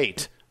more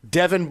debate.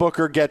 Devin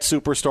Booker gets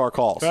superstar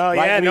calls. Well,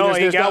 right? yeah,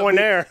 he got one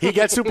there. He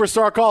gets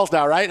superstar calls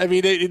now, right? I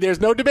mean, there's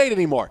no debate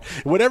anymore.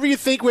 Whatever you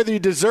think, whether he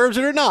deserves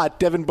it or not,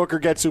 Devin Booker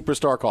gets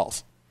superstar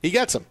calls. He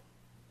gets them.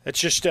 It's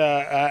just,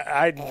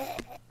 I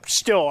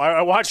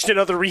watched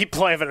another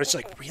replay of it. It's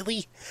like,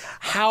 really?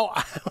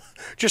 How?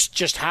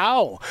 Just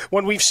how?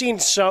 When we've seen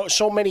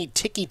so many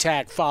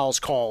ticky-tack fouls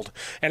called,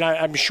 and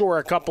I'm sure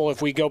a couple,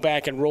 if we go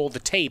back and roll the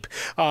tape,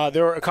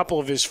 there were a couple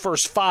of his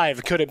first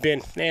 5 could have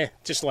been,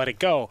 just let it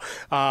go.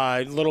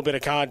 A little bit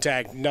of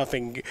contact,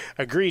 nothing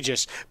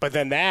egregious. But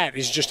then that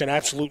is just an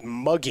absolute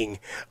mugging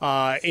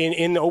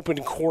in the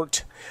open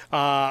court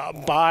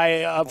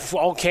by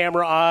all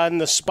camera on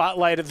the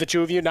spotlight of the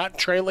two of you, not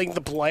trailing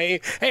the play.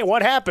 Hey,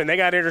 what happened? They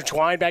got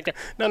intertwined back there.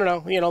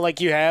 No.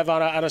 Like you have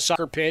on a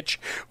soccer pitch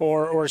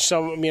or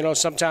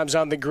sometimes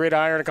on the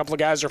gridiron, a couple of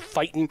guys are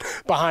fighting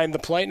behind the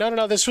play.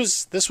 No. This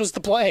was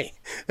the play.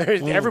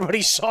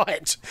 Everybody saw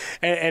it.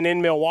 And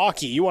in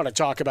Milwaukee, you want to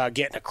talk about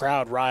getting a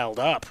crowd riled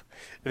up.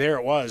 There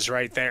it was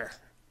right there.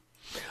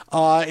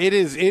 It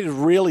is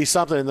really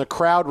something. And the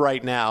crowd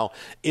right now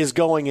is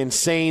going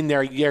insane.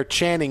 They're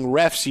chanting,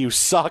 refs, you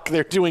suck.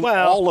 They're doing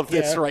all of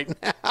this right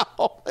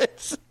now.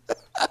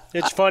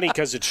 It's funny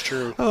because it's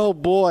true. Oh,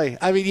 boy.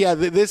 I mean,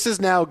 this is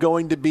now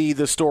going to be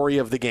the story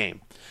of the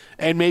game.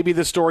 And maybe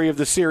the story of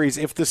the series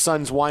if the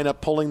Suns wind up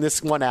pulling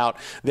this one out.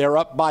 They're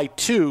up by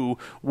 2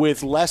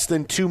 with less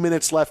than 2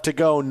 minutes left to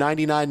go,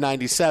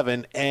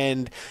 99-97.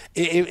 And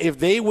if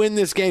they win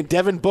this game,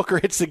 Devin Booker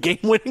hits the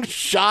game-winning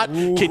shot.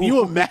 Can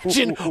you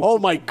imagine? Oh,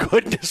 my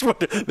goodness.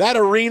 That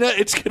arena,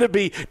 it's going to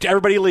be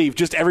everybody leave.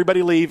 Just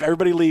everybody leave.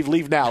 Everybody leave.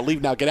 Leave now.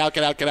 Leave now. Get out.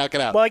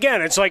 Well,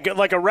 again, it's like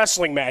a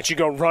wrestling match. You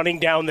go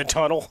running down the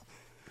tunnel.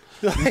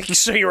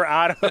 So you're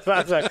out of it.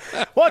 I was like,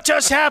 what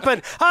just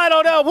happened? I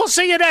don't know. We'll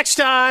see you next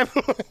time.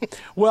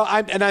 Well,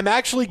 I'm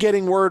actually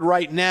getting word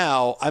right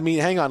now. I mean,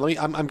 hang on.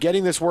 I'm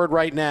getting this word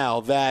right now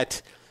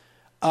that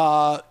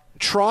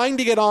trying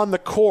to get on the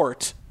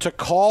court to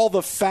call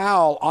the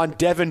foul on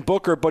Devin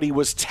Booker, but he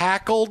was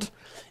tackled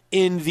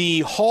in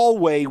the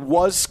hallway,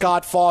 was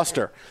Scott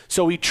Foster.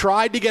 So he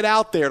tried to get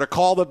out there to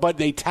call but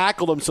they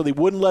tackled him so they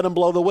wouldn't let him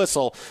blow the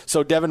whistle.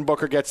 So Devin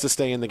Booker gets to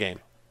stay in the game.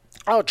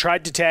 Oh,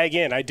 tried to tag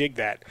in. I dig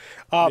that.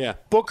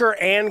 Booker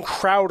and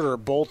Crowder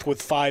both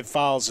with 5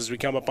 fouls as we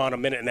come up on a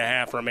minute and a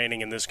half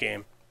remaining in this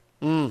game.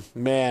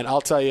 Man,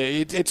 I'll tell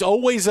you, it's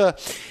always an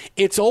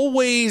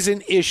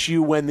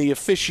issue when the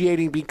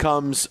officiating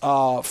becomes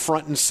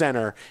front and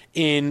center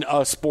in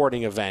a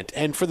sporting event.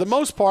 And for the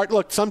most part,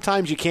 look,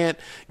 sometimes you can't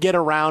get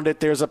around it.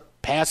 There's a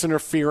pass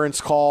interference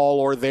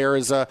call or there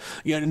is a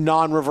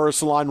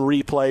non-reversal on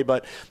replay.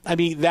 But, I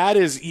mean, that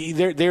is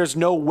there's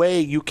no way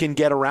you can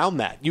get around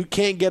that. You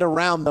can't get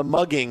around the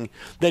mugging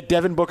that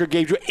Devin Booker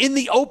gave you in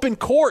the open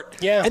court.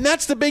 Yeah. And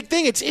that's the big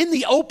thing. It's in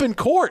the open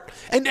court.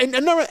 And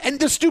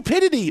the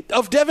stupidity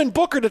of Devin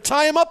Booker to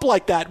tie him up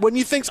like that when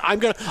he thinks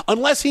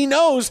unless he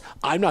knows,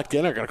 they're not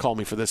going to call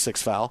me for this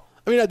 6th foul.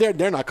 I mean,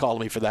 they're not calling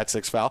me for that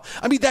 6th foul.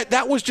 I mean,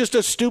 that was just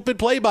a stupid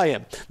play by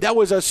him. That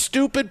was a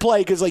stupid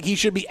play because, he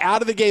should be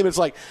out of the game. It's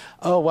like,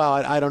 oh, wow,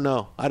 I don't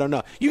know.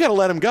 You got to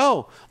let him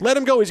go. Let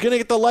him go. He's going to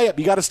get the layup.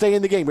 You got to stay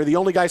in the game. You're the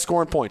only guy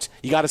scoring points.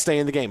 You got to stay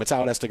in the game. It's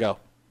how it has to go.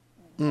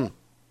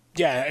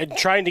 Yeah, and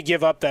trying to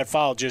give up that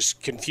foul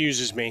just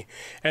confuses me.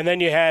 And then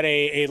you had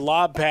a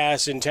lob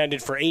pass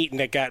intended for Ayton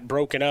that got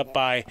broken up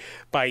by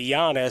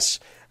Giannis.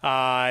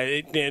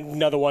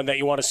 Another one that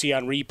you want to see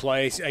on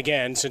replay,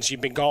 again, since you've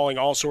been calling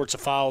all sorts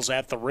of fouls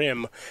at the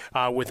rim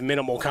with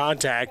minimal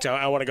contact.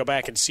 I want to go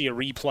back and see a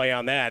replay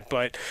on that.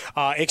 But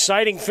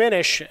exciting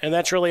finish, and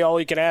that's really all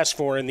you can ask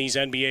for in these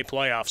NBA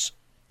playoffs.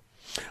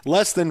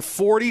 Less than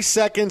 40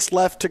 seconds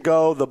left to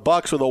go. The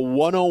Bucks with a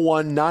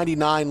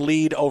 101-99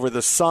 lead over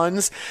the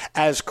Suns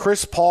as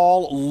Chris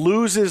Paul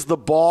loses the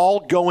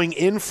ball going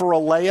in for a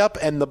layup,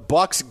 and the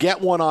Bucks get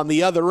one on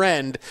the other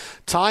end.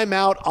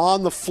 Timeout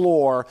on the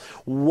floor,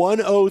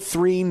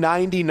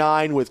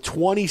 103-99 with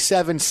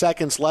 27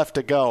 seconds left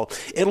to go.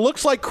 It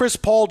looks like Chris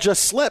Paul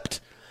just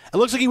slipped. It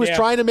looks like he was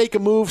trying to make a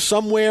move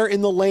somewhere in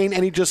the lane,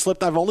 and he just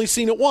slipped. I've only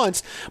seen it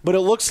once, but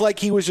it looks like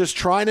he was just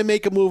trying to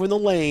make a move in the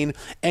lane,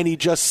 and he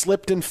just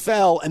slipped and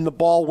fell, and the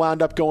ball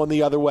wound up going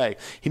the other way.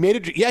 He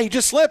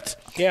just slipped.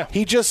 Yeah.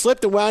 He just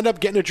slipped and wound up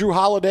getting a Drew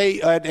Holiday.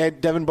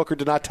 And Devin Booker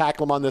did not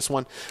tackle him on this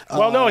one.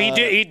 Well, no,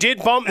 he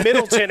did bump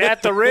Middleton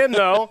at the rim,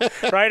 though,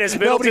 right? As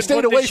Middleton but he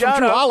stayed away from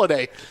Drew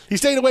Holiday. He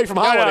stayed away from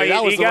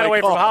Holiday. He got away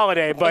from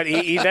Holiday, but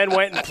he then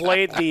went and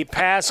played the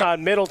pass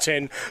on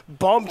Middleton,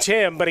 bumped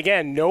him, but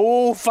again,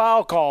 no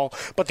foul call.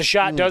 But the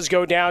shot does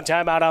go down.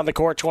 Timeout on the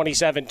court,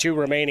 27-2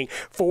 remaining.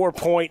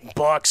 4-point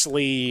Bucks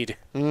lead.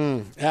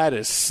 That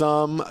is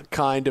some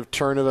kind of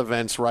turn of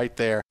events right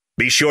there.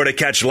 Be sure to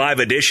catch live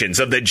editions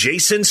of The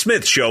Jason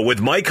Smith Show with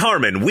Mike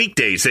Harmon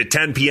weekdays at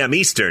 10 p.m.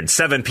 Eastern,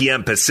 7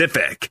 p.m.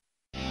 Pacific.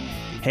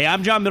 Hey,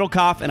 I'm John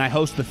Middlecoff, and I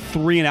host the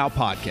 3 and Out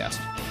podcast.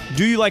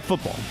 Do you like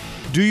football?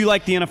 Do you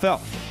like the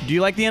NFL? Do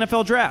you like the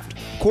NFL draft?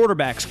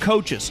 Quarterbacks,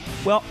 coaches?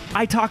 Well,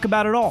 I talk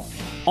about it all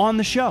on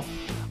the show.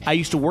 I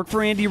used to work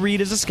for Andy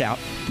Reid as a scout.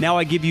 Now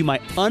I give you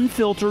my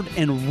unfiltered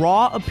and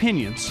raw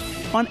opinions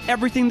on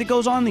everything that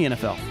goes on in the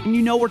NFL. And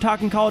you know we're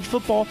talking college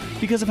football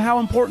because of how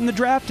important the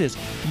draft is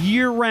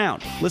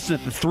year-round. Listen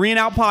to the 3 and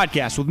Out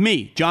podcast with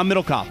me, John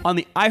Middlecoff, on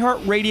the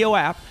iHeartRadio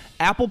app,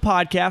 Apple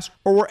Podcasts,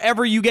 or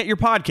wherever you get your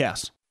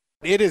podcasts.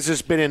 It has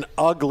just been an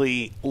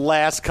ugly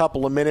last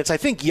couple of minutes. I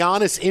think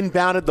Giannis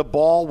inbounded the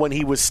ball when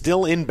he was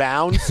still in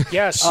bounds.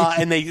 Yes,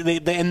 and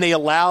they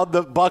allowed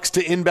the Bucks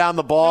to inbound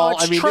the ball. No,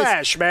 it's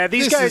trash, man.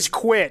 These guys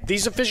quit.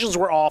 These officials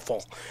were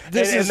awful.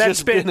 They've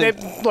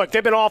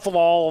been awful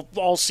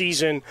all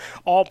season,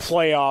 all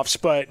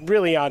playoffs, but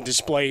really on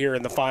display here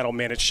in the final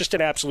minutes. Just an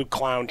absolute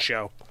clown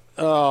show.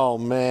 Oh,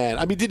 man.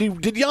 I mean, did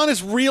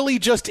Giannis really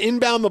just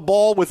inbound the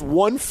ball with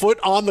 1 foot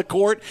on the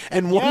court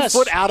and 1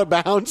 foot out of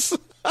bounds?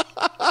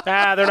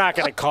 They're not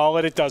going to call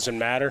it. It doesn't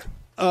matter.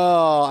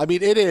 Oh, I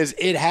mean, it is.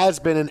 It has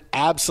been an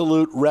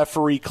absolute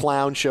referee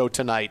clown show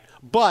tonight.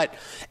 But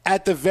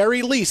at the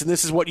very least, and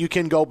this is what you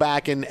can go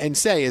back and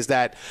say, is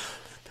that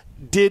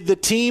did the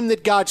team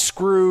that got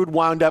screwed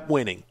wound up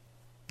winning?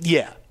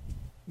 Yeah.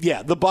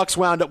 Yeah, the Bucks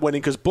wound up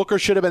winning because Booker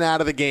should have been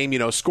out of the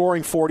game,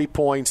 scoring 40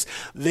 points.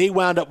 They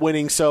wound up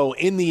winning. So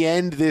in the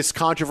end, this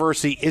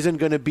controversy isn't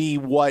going to be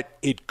what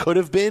it could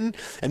have been.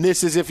 And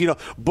this is if,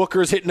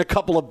 Booker's hitting a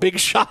couple of big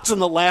shots in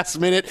the last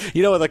minute,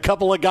 with a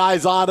couple of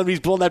guys on him. He's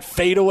blowing that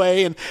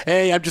fadeaway and,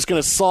 hey, I'm just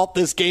going to salt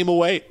this game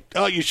away.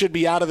 Oh, you should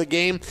be out of the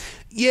game.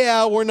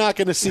 Yeah, we're not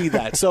going to see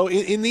that. So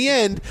in the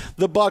end,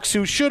 the Bucks,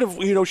 who should have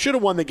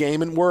won the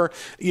game and were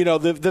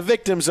the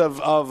victims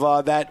of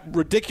that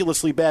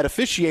ridiculously bad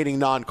officiating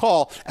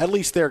non-call, at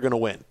least they're going to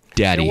win.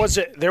 Daddy.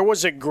 There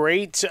was a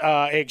great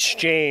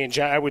exchange.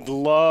 I would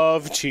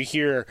love to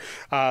hear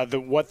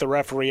what the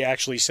referee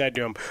actually said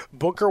to him.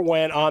 Booker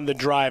went on the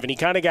drive, and he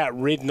kind of got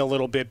ridden a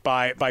little bit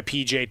by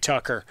P.J.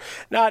 Tucker.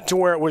 Not to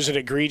where it was an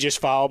egregious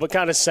foul, but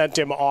kind of sent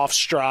him off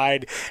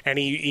stride, and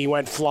he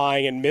went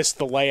flying and missed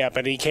the layup.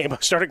 And he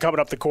started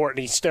coming up the court, and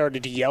he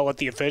started to yell at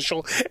the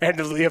official, and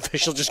the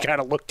official just kind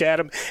of looked at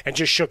him and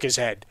just shook his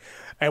head.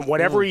 And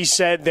whatever he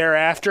said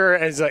thereafter,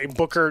 as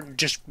Booker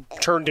just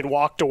turned and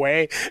walked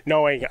away,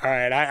 knowing, all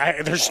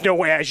right, there's no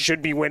way I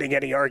should be winning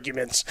any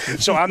arguments,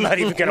 so I'm not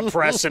even going to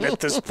press it at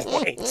this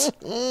point.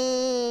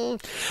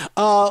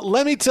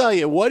 Let me tell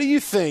you, what do you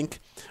think,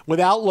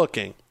 without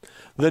looking,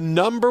 the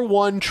number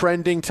one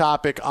trending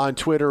topic on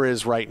Twitter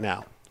is right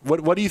now?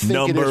 What do you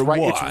think it is?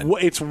 Right?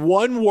 It's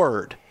one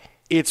word.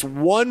 It's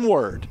one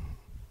word.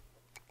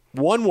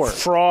 One word.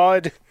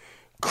 Fraud,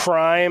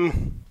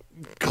 crime.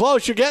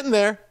 Close. You're getting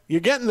there. You're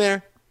getting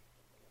there.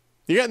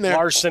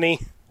 Larceny.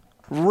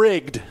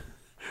 Rigged.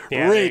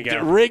 Yeah,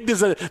 Rigged is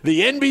the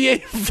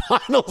NBA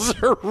Finals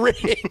are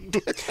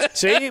rigged.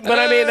 See, but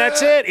I mean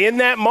that's it. In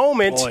that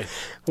moment,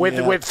 with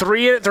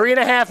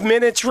 3.5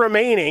 minutes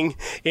remaining,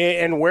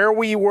 and where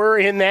we were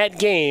in that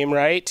game,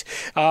 right?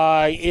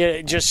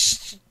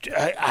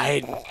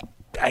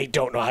 I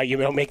don't know how you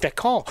don't make that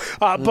call.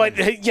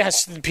 But,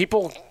 yes,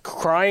 people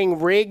crying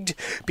rigged,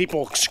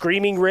 people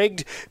screaming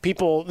rigged,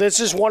 this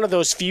is one of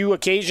those few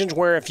occasions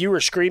where if you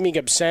were screaming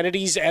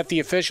obscenities at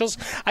the officials,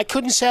 I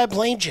couldn't say I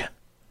blamed you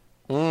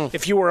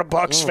if you were a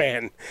Bucks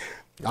fan.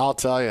 I'll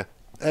tell you.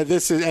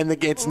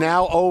 It's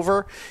now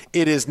over.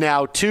 It is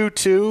now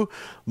 2-2.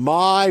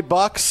 My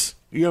Bucks.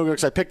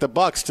 Because I picked the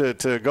Bucks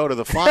to go to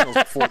the finals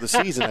before the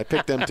season. I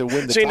picked them to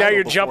win the title. See, now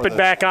you're jumping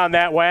back on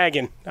that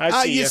wagon.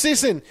 I see you.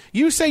 Listen,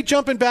 you say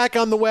jumping back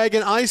on the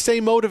wagon. I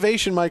say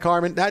motivation, Mike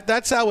Harmon.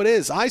 That's how it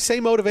is. I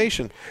say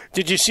motivation.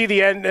 Did you see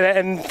the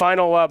end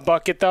final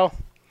bucket, though,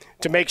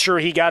 to make sure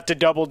he got to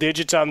double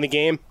digits on the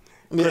game?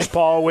 Chris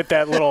Paul with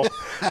that little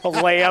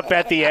layup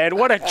at the end.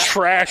 What a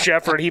trash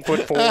effort he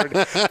put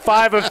forward.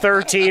 5 of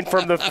 13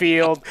 from the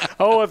field.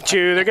 0 of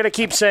 2. They're going to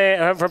keep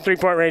saying, from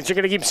three-point range, they're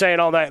going to keep saying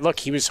all night, look,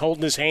 he was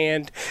holding his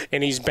hand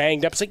and he's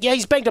banged up. It's like, yeah,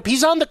 he's banged up.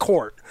 He's on the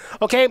court.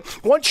 Okay?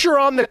 Once you're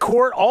on the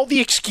court, all the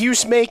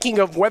excuse making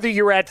of whether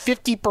you're at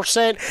 50%,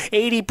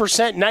 80%,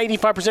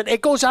 95%,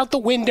 it goes out the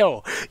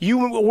window.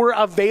 You were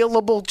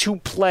available to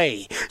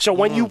play. So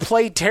when you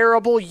play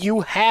terrible, you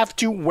have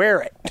to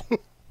wear it.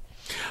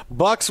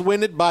 Bucks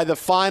win it by the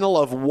final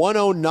of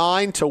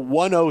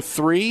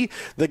 109-103.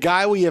 The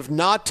guy we have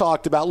not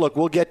talked about, look,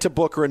 we'll get to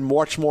Booker and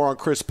much more on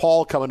Chris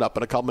Paul coming up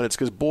in a couple minutes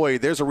because, boy,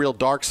 there's a real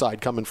dark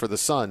side coming for the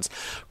Suns.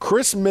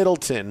 Chris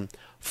Middleton,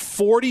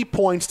 40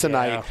 points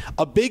tonight,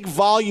 a big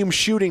volume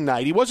shooting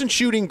night. He wasn't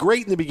shooting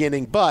great in the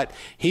beginning, but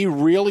he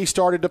really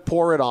started to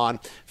pour it on.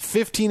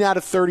 15 out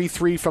of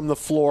 33 from the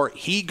floor.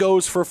 He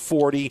goes for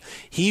 40.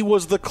 He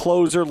was the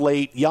closer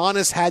late.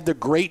 Giannis had the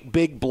great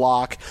big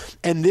block,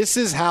 and this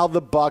is how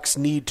the Bucks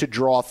need to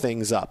draw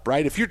things up,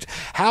 right?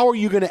 How are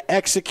you going to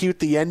execute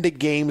the end of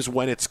games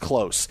when it's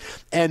close?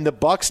 And the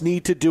Bucks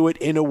need to do it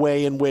in a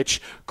way in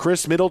which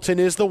Chris Middleton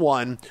is the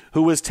one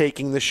who is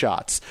taking the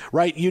shots,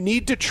 right? You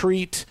need to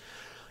treat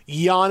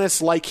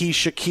Giannis like he's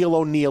Shaquille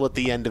O'Neal at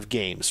the end of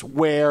games,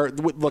 where,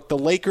 look, the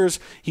Lakers,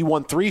 he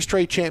won 3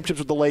 straight championships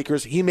with the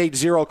Lakers. He made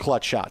 0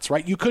 clutch shots,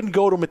 right? You couldn't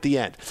go to him at the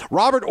end.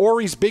 Robert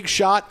Horry's big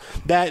shot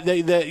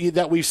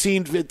that we've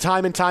seen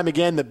time and time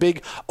again, the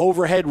big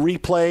overhead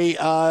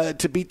replay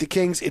to beat the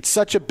Kings, it's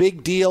such a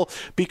big deal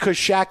because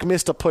Shaq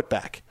missed a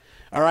putback.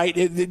 All right,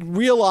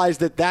 realize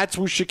that that's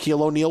who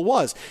Shaquille O'Neal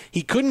was.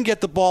 He couldn't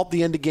get the ball at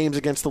the end of games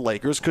against the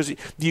Lakers because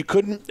you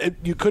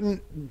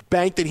couldn't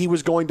bank that he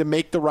was going to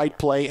make the right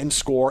play and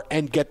score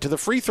and get to the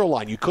free throw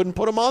line. You couldn't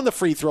put him on the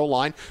free throw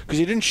line because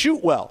he didn't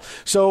shoot well.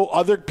 So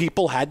other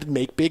people had to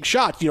make big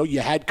shots. You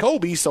had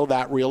Kobe, so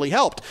that really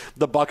helped.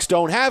 The Bucks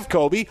don't have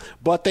Kobe,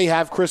 but they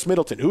have Chris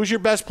Middleton. Who's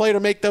your best player to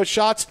make those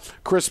shots?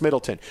 Chris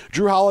Middleton.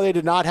 Jrue Holiday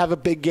did not have a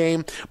big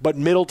game, but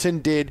Middleton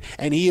did,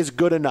 and he is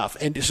good enough.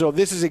 And so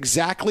this is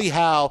exactly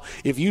how,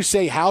 if you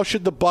say, how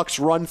should the Bucks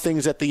run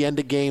things at the end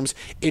of games,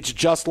 it's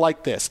just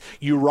like this.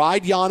 You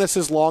ride Giannis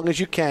as long as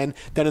you can,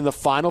 then in the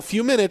final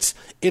few minutes,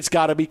 it's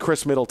got to be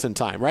Chris Middleton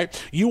time,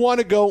 right? You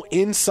want to go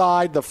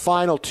inside the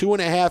final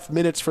 2.5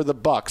 minutes for the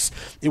Bucks.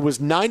 It was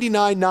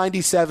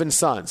 99-97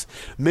 Suns.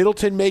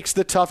 Middleton makes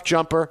the tough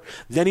jumper,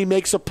 then he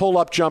makes a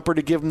pull-up jumper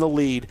to give him the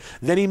lead,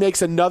 then he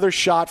makes another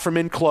shot from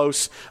in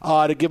close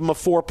to give him a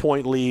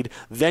 4-point lead,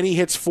 then he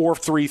hits 4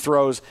 free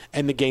throws,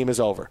 and the game is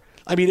over.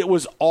 I mean, it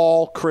was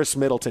all Chris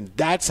Middleton.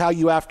 That's how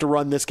you have to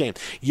run this game.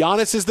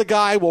 Giannis is the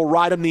guy. We'll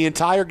ride him the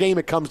entire game.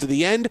 It comes to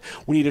the end.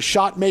 We need a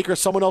shot maker,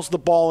 someone else with the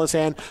ball in his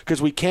hand,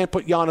 because we can't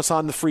put Giannis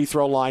on the free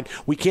throw line.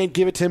 We can't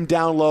give it to him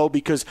down low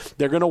because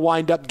they're going to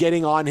wind up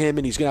getting on him,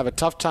 and he's going to have a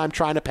tough time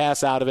trying to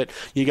pass out of it.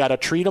 You got to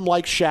treat him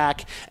like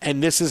Shaq,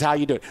 and this is how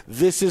you do it.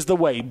 This is the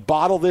way.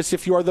 Bottle this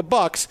if you are the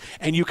Bucks,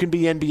 and you can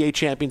be NBA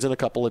champions in a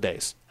couple of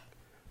days.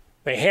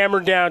 They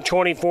hammered down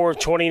 24 of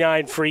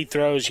 29 free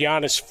throws.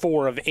 Giannis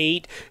 4 of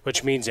 8,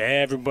 which means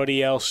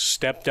everybody else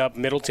stepped up.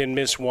 Middleton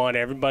missed 1.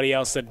 Everybody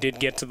else that did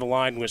get to the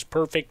line was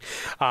perfect.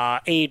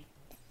 8.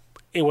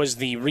 It was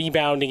the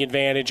rebounding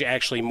advantage,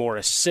 actually more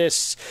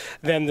assists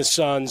than the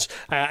Suns,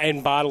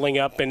 and bottling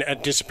up and a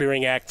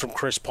disappearing act from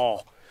Chris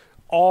Paul.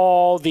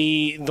 All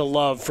the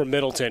love from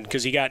Middleton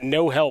because he got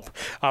no help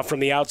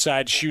from the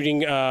outside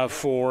shooting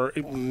for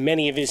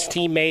many of his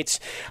teammates.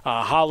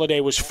 Holiday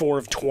was 4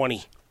 of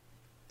 20.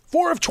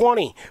 4 of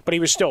 20, but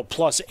he was still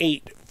plus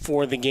 8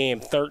 for the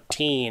game,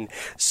 13,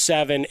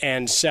 7,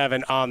 and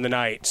 7 on the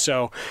night.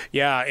 So,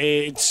 yeah,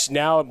 it's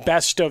now a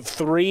best of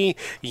 3.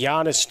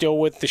 Giannis still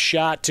with the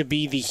shot to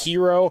be the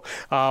hero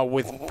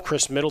with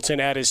Chris Middleton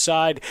at his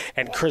side.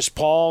 And Chris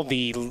Paul,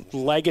 the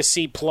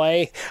legacy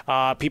play,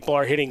 people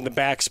are hitting the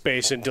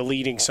backspace and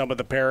deleting some of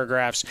the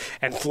paragraphs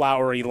and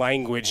flowery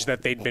language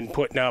that they'd been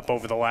putting up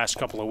over the last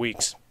couple of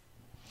weeks.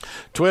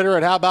 Twitter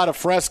at How About a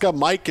Fresca.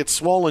 Mike at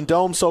Swollen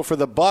Dome. So for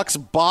the Bucks,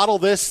 bottle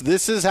this.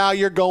 This is how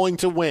you're going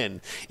to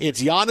win.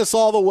 It's Giannis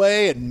all the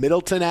way and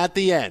Middleton at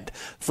the end.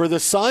 For the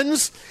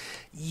Suns,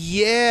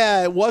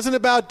 yeah, it wasn't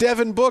about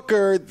Devin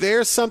Booker.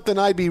 There's something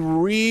I'd be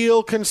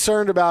real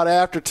concerned about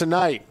after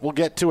tonight. We'll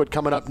get to it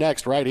coming up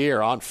next right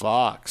here on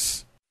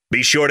Fox.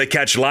 Be sure to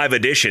catch live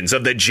editions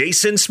of The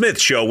Jason Smith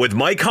Show with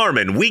Mike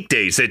Harmon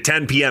weekdays at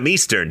 10 p.m.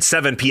 Eastern,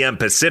 7 p.m.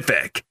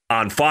 Pacific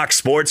on Fox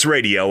Sports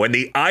Radio and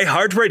the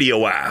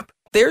iHeartRadio app.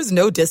 There's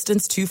no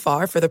distance too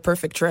far for the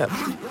perfect trip.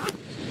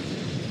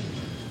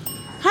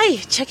 Hi,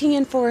 checking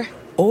in for...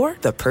 Or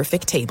the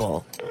perfect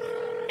table.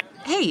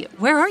 Hey,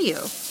 where are you?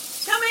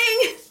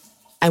 Coming!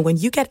 And when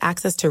you get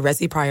access to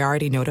Resi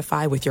Priority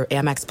Notify with your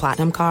Amex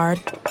Platinum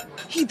card...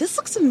 Hey, this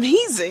looks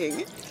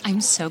amazing!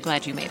 I'm so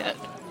glad you made it.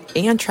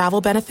 And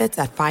travel benefits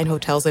at fine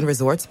hotels and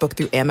resorts booked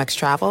through Amex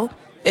Travel,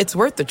 it's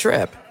worth the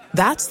trip.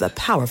 That's the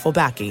powerful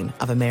backing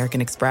of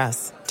American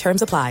Express.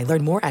 Terms apply.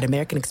 Learn more at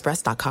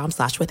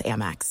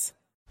americanexpress.com/withAmex.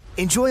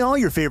 Enjoy all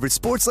your favorite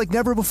sports like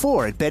never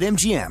before at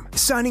BetMGM.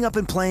 Signing up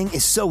and playing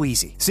is so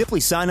easy.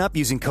 Simply sign up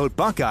using code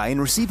Buckeye and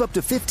receive up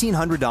to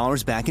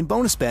 $1,500 back in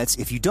bonus bets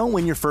if you don't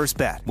win your first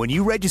bet. When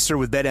you register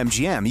with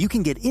BetMGM, you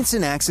can get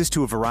instant access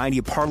to a variety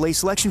of parlay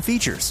selection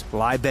features,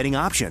 live betting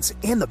options,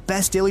 and the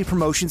best daily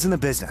promotions in the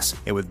business.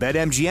 And with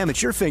BetMGM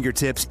at your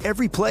fingertips,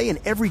 every play and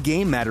every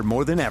game matter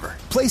more than ever.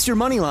 Place your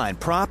moneyline,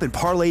 prop, and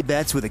parlay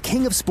bets with the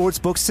king of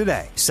sportsbooks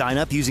today. Sign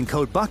up using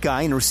code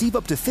Buckeye and receive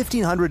up to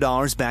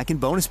 $1,500 back in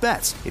bonus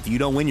bets. if you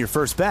don't win your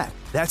first bet.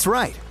 That's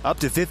right, up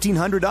to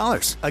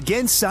 $1,500.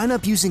 Again, sign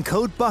up using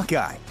code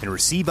Buckeye and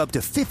receive up to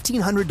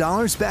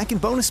 $1,500 back in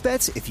bonus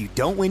bets if you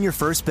don't win your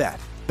first bet.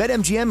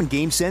 BetMGM and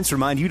GameSense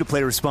remind you to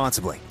play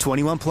responsibly.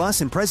 21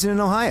 plus and present in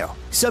Ohio.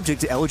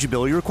 Subject to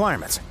eligibility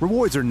requirements.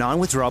 Rewards are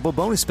non-withdrawable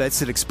bonus bets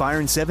that expire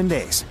in 7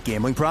 days.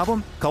 Gambling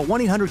problem? Call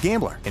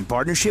 1-800-GAMBLER in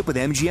partnership with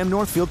MGM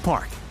Northfield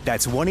Park.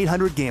 That's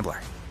 1-800-GAMBLER.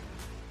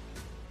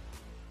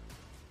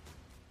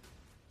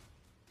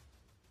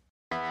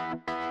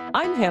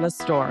 I'm Hannah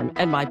Storm,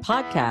 and my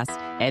podcast,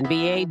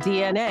 NBA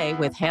DNA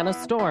with Hannah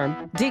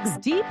Storm, digs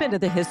deep into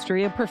the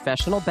history of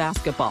professional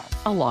basketball,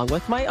 along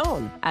with my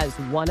own, as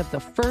one of the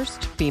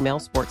first female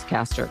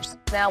sportscasters.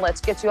 Now let's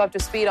get you up to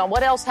speed on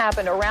what else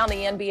happened around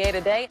the NBA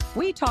today.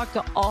 We talk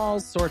to all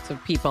sorts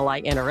of people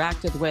I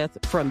interacted with,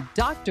 from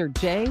Dr.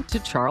 J to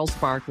Charles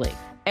Barkley,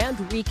 and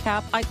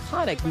recap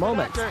iconic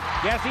moments.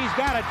 Yes, he's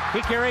got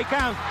it. Here he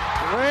comes.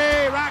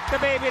 Way rock the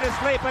baby to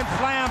sleep and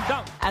slam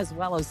dunk. As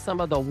well as some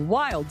of the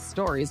wild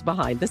stories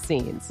behind the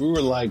scenes. We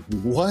were like,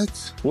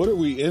 what? What are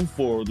we in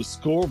for? The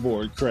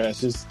scoreboard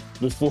crashes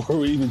before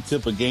we even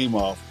tip a game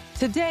off.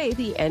 Today,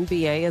 the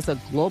NBA is a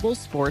global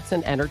sports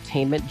and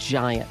entertainment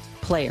giant.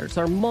 Players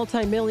are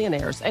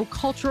multimillionaires and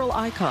cultural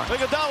icons.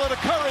 Iguodala to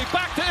Curry,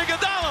 back to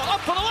Iguodala, up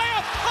for the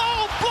layup.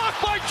 Oh,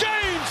 blocked by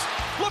James.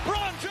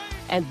 LeBron James.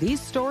 And these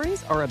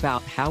stories are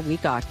about how we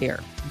got here,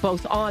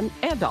 both on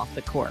and off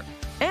the court.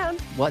 And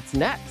what's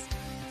next?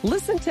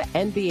 Listen to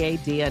NBA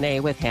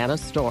DNA with Hannah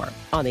Storm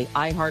on the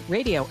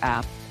iHeartRadio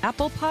app,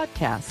 Apple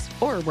Podcasts,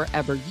 or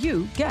wherever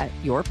you get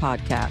your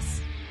podcasts.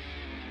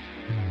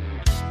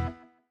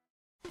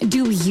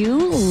 Do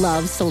you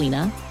love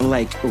Selena?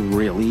 Like,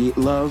 really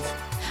love?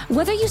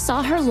 Whether you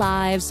saw her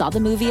live, saw the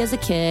movie as a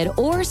kid,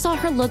 or saw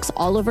her looks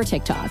all over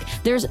TikTok,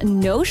 there's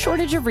no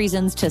shortage of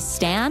reasons to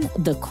stan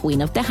the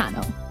Queen of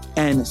Tejano.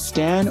 And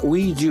Stan,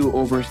 we do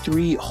over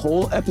 3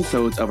 whole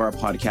episodes of our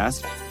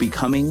podcast,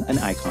 Becoming an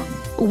Icon.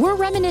 We're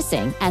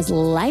reminiscing as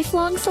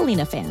lifelong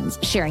Selena fans,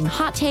 sharing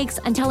hot takes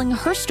and telling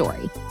her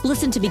story.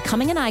 Listen to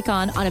Becoming an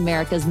Icon on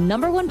America's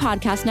 #1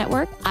 podcast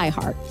network,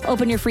 iHeart.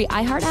 Open your free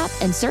iHeart app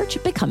and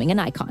search Becoming an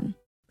Icon.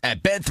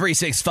 At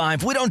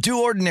Bet365, we don't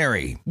do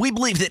ordinary. We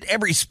believe that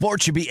every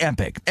sport should be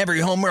epic.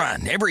 Every home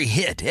run, every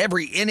hit,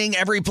 every inning,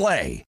 every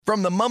play.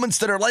 From the moments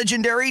that are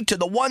legendary to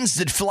the ones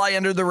that fly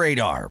under the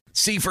radar.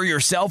 See for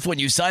yourself when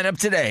you sign up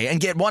today and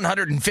get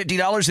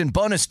 $150 in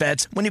bonus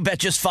bets when you bet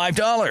just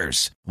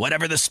 $5.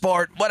 Whatever the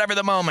sport, whatever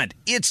the moment,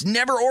 it's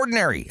never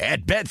ordinary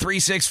at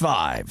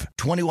Bet365.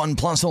 21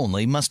 plus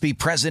only. Must be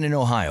present in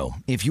Ohio.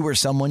 If you or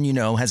someone you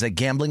know has a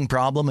gambling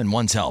problem and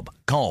wants help,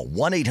 call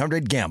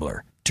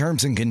 1-800-GAMBLER.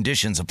 Terms and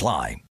conditions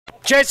apply.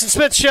 Jason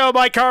Smith Show,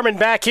 Mike Harmon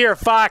back here,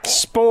 Fox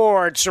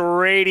Sports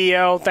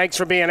Radio. Thanks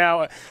for being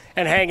out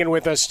and hanging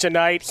with us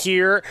tonight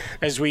here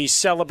as we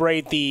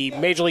celebrate the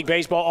Major League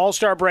Baseball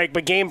All-Star break.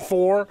 But Game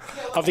 4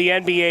 of the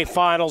NBA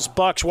Finals,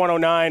 Bucks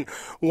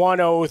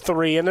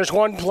 109-103. And there's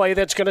one play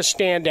that's going to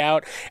stand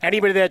out.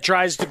 Anybody that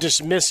tries to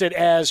dismiss it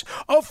as,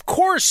 of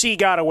course he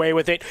got away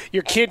with it,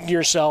 you're kidding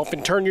yourself,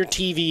 and turn your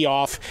TV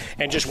off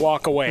and just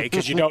walk away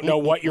because you don't know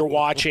what you're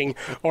watching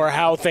or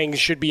how things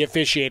should be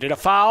officiated. A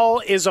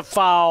foul is a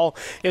foul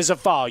is a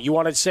foul. You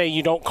want to say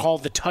you don't call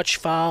the touch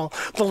foul,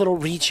 the little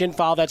reach-in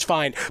foul, that's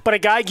fine. But a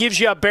guy gives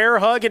you a bear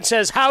hug and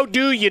says, how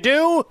do you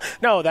do?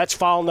 No, that's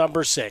foul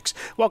number 6.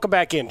 Welcome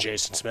back in,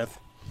 Jason Smith.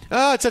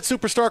 It's that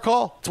superstar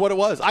call. It's what it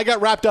was. I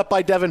got wrapped up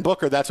by Devin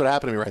Booker. That's what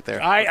happened to me right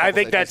there. I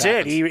think that's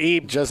it. He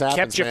just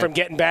kept you from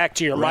getting back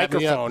to your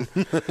microphone.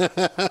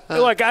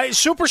 Look,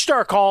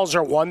 superstar calls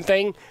are one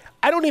thing.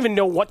 I don't even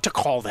know what to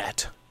call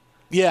that.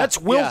 Yeah, that's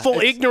willful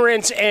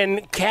ignorance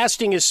and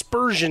casting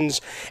aspersions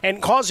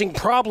and causing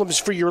problems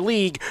for your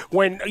league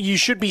when you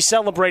should be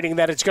celebrating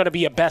that it's going to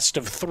be a best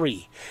of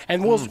 3.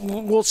 And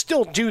we'll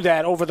still do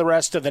that over the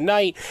rest of the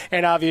night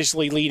and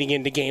obviously leading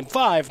into Game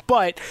 5.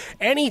 But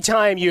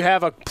anytime you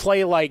have a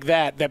play like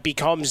that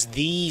becomes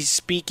the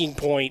speaking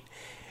point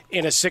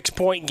in a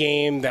 6-point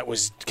game that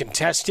was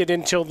contested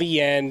until the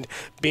end,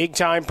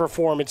 big-time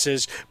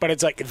performances, but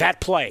it's like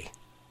that play.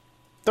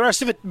 The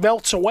rest of it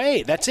melts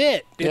away. That's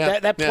it.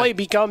 That play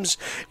becomes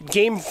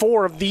Game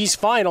 4 of these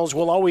finals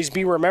will always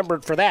be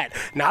remembered for that.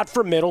 Not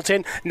for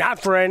Middleton, not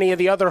for any of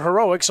the other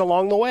heroics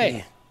along the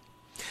way.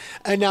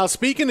 And now,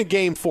 speaking of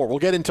Game 4, we'll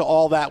get into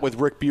all that with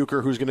Rick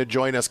Bucher, who's going to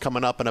join us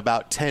coming up in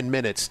about 10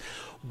 minutes.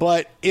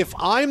 But if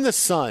I'm the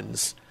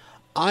Suns,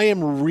 I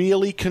am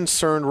really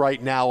concerned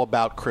right now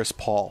about Chris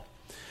Paul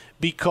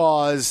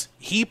because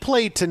he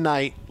played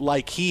tonight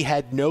like he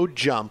had no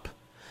jump,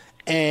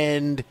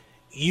 and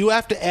you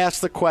have to ask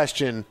the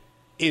question,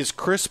 is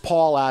Chris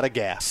Paul out of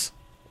gas?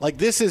 Like,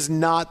 this is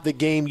not the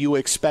game you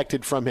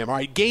expected from him. All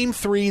right, Game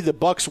 3, the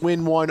Bucks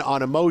win one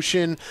on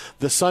emotion.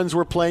 The Suns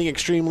were playing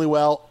extremely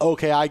well.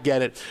 Okay, I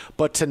get it.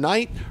 But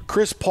tonight,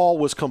 Chris Paul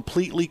was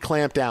completely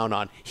clamped down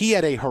on. He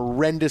had a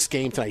horrendous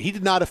game tonight. He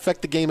did not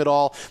affect the game at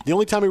all. The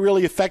only time he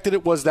really affected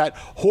it was that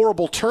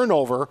horrible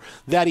turnover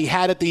that he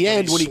had at the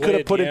end when he could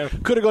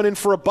have gone in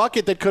for a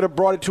bucket that could have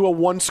brought it to a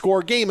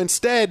 1-score game.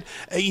 Instead,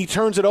 he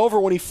turns it over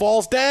when he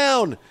falls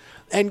down.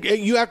 And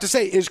you have to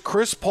say, is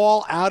Chris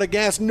Paul out of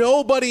gas?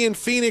 Nobody in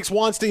Phoenix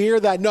wants to hear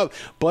that. No.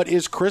 But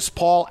is Chris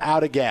Paul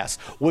out of gas?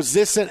 Was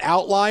this an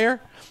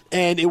outlier?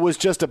 And it was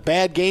just a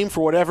bad game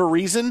for whatever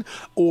reason?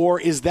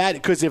 Or is that –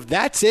 because if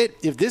that's it,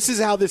 if this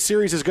is how this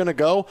series is going to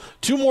go,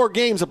 2 more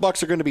games, the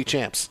Bucks are going to be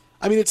champs.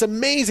 I mean, it's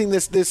amazing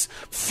this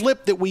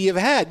flip that we have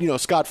had.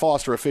 Scott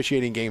Foster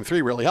officiating Game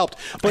 3 really helped.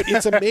 But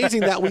it's amazing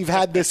that we've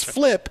had this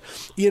flip,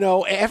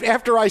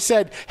 after I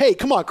said, hey,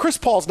 come on, Chris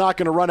Paul's not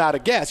going to run out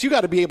of gas. You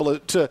got to be able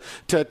to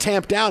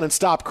tamp down and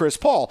stop Chris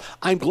Paul.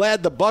 I'm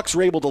glad the Bucks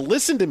were able to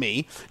listen to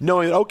me,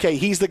 knowing that, okay,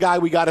 he's the guy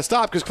we got to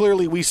stop, because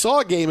clearly we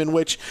saw a game in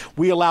which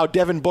we allowed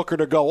Devin Booker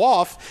to go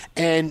off,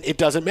 and it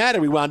doesn't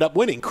matter. We wound up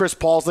winning. Chris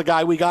Paul's the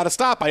guy we got to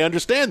stop. I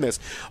understand this.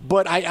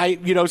 But I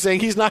saying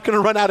he's not going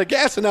to run out of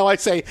gas, and now I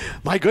say,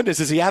 my goodness,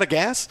 is he out of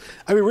gas?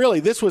 I mean, really,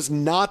 this was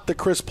not the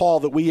Chris Paul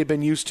that we had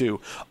been used to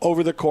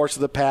over the course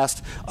of the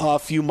past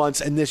few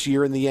months and this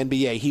year in the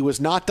NBA. He was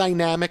not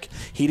dynamic.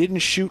 He didn't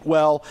shoot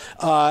well.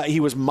 He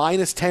was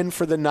minus 10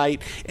 for the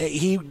night.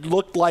 He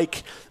looked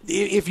like,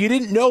 if you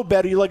didn't know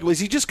better, you're like, was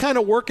he just kind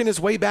of working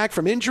his way back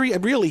from injury?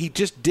 And really, he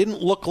just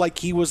didn't look like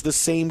he was the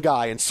same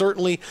guy. And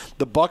certainly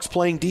the Bucks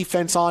playing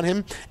defense on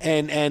him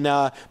and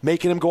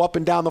making him go up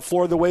and down the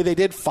floor the way they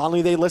did.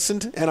 Finally, they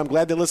listened, and I'm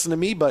glad they listened to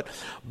me. But,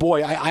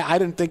 boy, I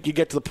didn't think you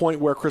get to the point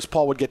where Chris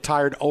Paul would get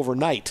tired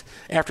overnight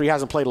after he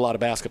hasn't played a lot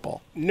of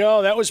basketball.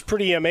 No, that was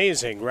pretty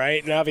amazing,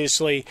 right? And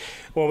obviously,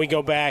 when we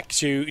go back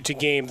to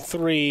Game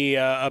 3,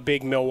 a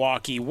big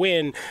Milwaukee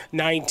win,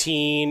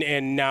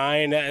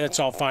 19-9, that's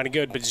all fine and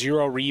good, but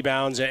 0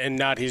 rebounds and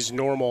not his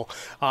normal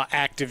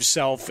active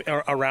self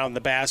around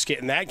the basket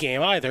in that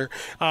game either.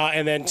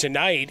 And then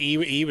tonight,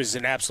 he was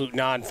an absolute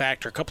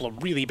non-factor. A couple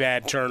of really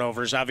bad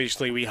turnovers.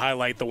 Obviously, we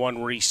highlight the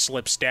one where he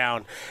slips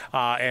down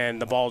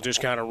and the ball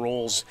just kind of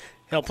rolls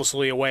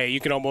helplessly away. You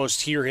can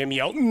almost hear him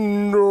yell,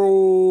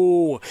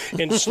 no,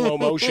 in slow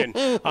motion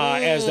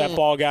as that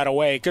ball got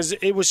away, because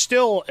it was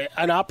still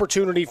an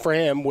opportunity for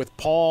him with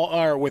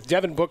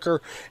Devin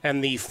Booker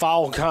and the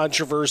foul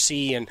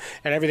controversy and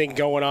everything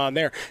going on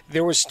there.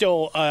 There was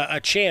still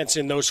a chance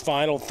in those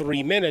final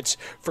 3 minutes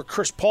for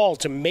Chris Paul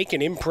to make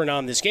an imprint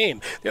on this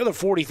game. The other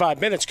 45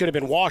 minutes could have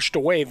been washed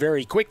away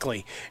very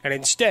quickly, and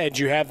instead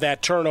you have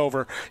that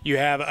turnover. You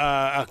have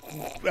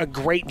a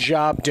great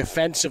job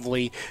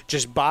defensively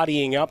just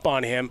bodying up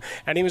on him,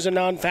 and he was a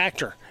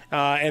non-factor.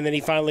 And then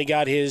he finally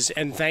got his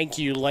and thank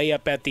you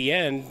layup at the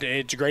end.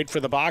 It's great for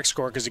the box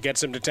score because it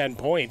gets him to 10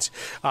 points.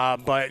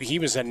 But he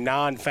was a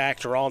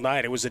non-factor all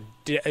night. It was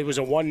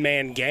a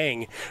one-man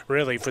gang,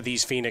 really, for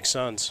these Phoenix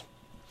Suns.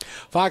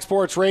 Fox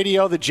Sports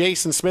Radio, the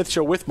Jason Smith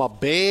Show with my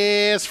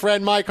best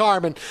friend Mike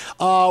Harmon.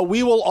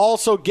 We will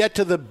also get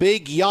to the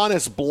big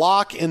Giannis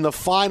block in the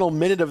final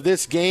minute of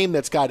this game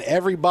that's got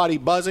everybody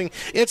buzzing.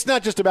 It's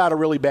not just about a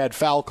really bad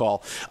foul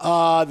call.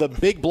 The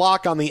big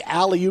block on the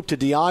alley-oop to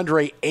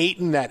DeAndre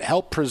Ayton that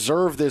helped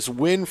preserve this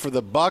win for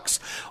the Bucks.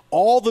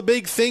 All the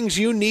big things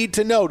you need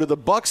to know. Do the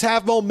Bucks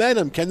have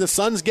momentum? Can the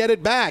Suns get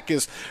it back?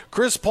 Is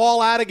Chris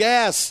Paul out of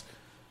gas?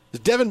 Is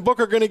Devin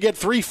Booker going to get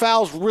 3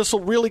 fouls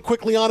whistled really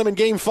quickly on him in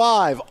Game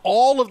 5?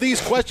 All of these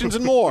questions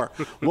and more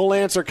we'll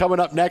answer coming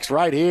up next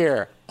right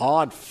here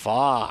on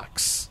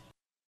Fox.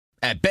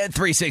 At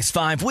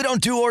Bet365, we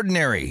don't do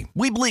ordinary.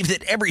 We believe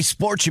that every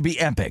sport should be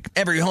epic.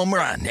 Every home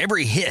run,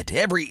 every hit,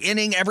 every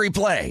inning, every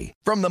play.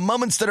 From the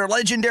moments that are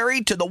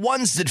legendary to the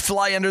ones that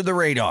fly under the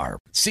radar.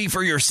 See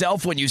for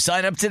yourself when you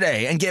sign up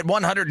today and get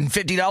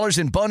 $150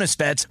 in bonus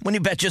bets when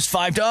you bet just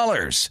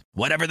 $5.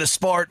 Whatever the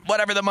sport,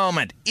 whatever the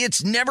moment,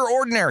 it's never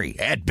ordinary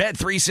at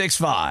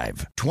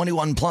Bet365.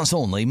 21 plus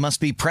only. Must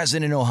be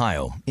present in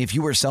Ohio. If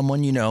you or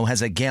someone you know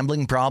has a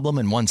gambling problem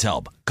and wants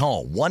help,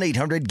 call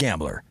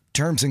 1-800-GAMBLER.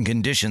 Terms and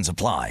conditions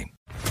apply.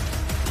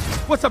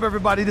 What's up,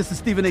 everybody? This is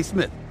Stephen A.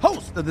 Smith,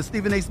 host of the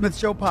Stephen A. Smith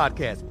Show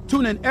podcast.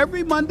 Tune in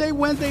every Monday,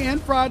 Wednesday,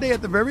 and Friday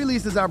at the very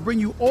least as I bring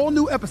you all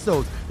new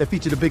episodes that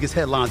feature the biggest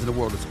headlines in the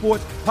world of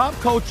sports, pop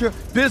culture,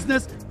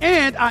 business,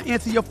 and I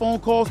answer your phone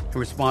calls and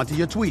respond to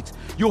your tweets.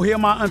 You'll hear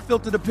my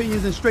unfiltered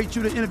opinions and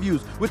straight-shooter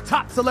interviews with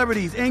top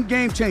celebrities and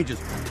game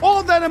changers.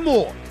 All that and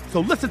more.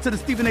 So listen to the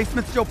Stephen A.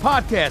 Smith Show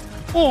podcast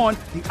on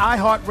the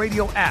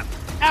iHeartRadio app,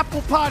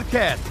 Apple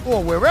Podcasts,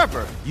 or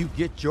wherever you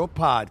get your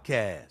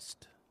podcast.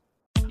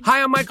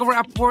 Hi, I'm Michael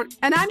Rappaport.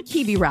 And I'm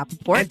Kibi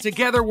Rappaport. And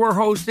together we're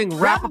hosting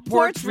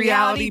Rappaport's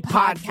Reality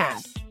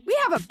Podcast. We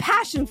have a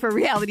passion for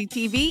reality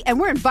TV, and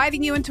we're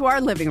inviting you into our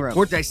living room.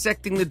 We're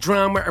dissecting the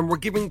drama, and we're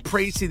giving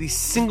praise to the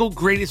single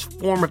greatest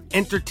form of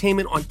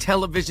entertainment on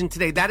television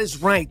today. That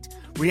is right.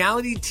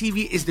 Reality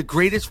TV is the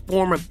greatest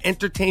form of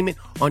entertainment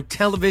on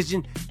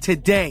television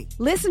today.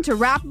 Listen to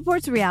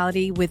Rappaport's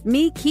Reality with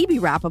me, Kibi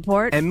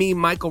Rappaport. And me,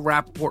 Michael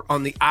Rappaport,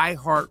 on the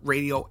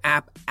iHeartRadio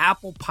app,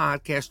 Apple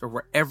Podcast, or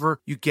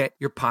wherever you get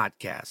your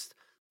podcast.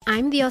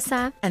 I'm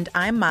Diosa. And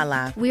I'm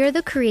Mala. We are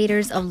the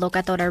creators of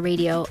Locatora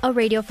Radio, a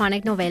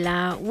radiophonic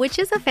novela, which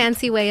is a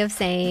fancy way of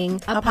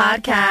saying a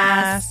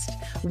podcast.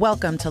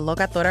 Welcome to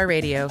Locatora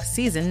Radio,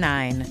 Season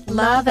 9.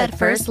 Love at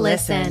first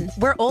listen.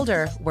 We're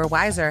older, we're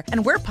wiser,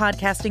 and we're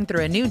podcasting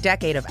through a new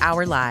decade of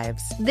our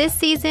lives. This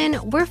season,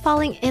 we're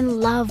falling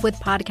in love with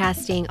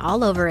podcasting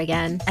all over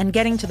again. And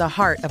getting to the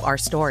heart of our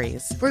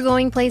stories. We're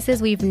going places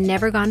we've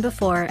never gone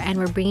before, and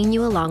we're bringing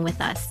you along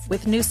with us.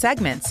 With new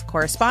segments,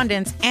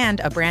 correspondence, and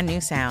a brand new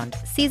sound.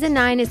 Season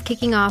 9 is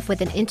kicking off with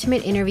an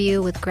intimate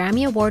interview with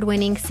Grammy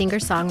Award-winning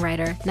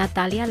singer-songwriter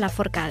Natalia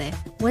Lafourcade.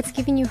 What's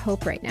giving you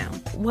hope right now?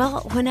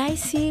 Well, when I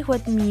see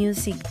what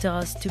music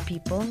does to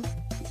people,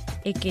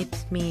 it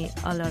gives me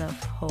a lot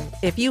of hope.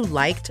 If you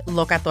liked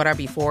Locatora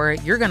before,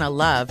 you're going to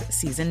love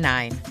Season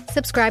 9.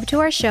 Subscribe to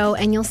our show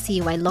and you'll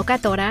see why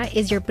Locatora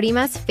is your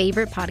prima's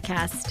favorite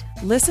podcast.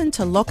 Listen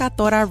to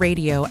Locatora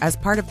Radio as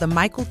part of the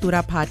My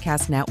Cultura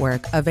Podcast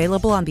Network,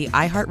 available on the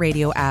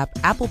iHeartRadio app,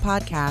 Apple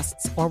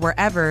Podcasts, or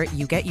wherever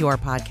you get your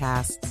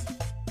podcasts.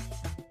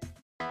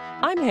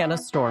 I'm Hannah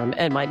Storm,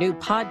 and my new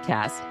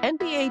podcast,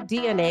 NBA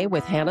DNA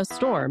with Hannah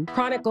Storm,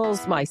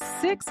 chronicles my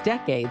 6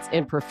 decades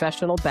in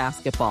professional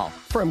basketball.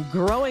 From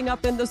growing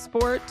up in the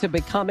sport to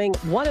becoming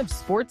one of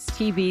sports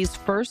TV's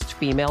first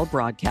female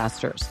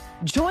broadcasters.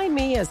 Join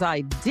me as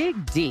I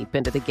dig deep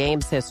into the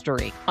game's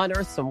history,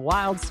 unearth some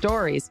wild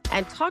stories,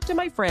 and talk to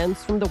my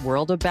friends from the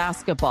world of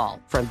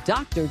basketball, from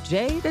Dr.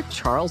 J to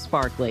Charles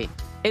Barkley.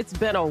 It's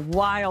been a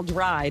wild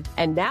ride,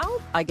 and now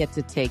I get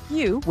to take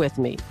you with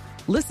me.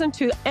 Listen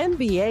to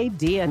NBA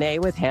DNA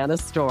with Hannah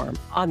Storm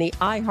on the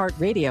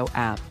iHeartRadio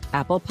app,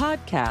 Apple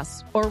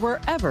Podcasts, or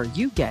wherever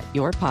you get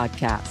your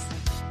podcasts.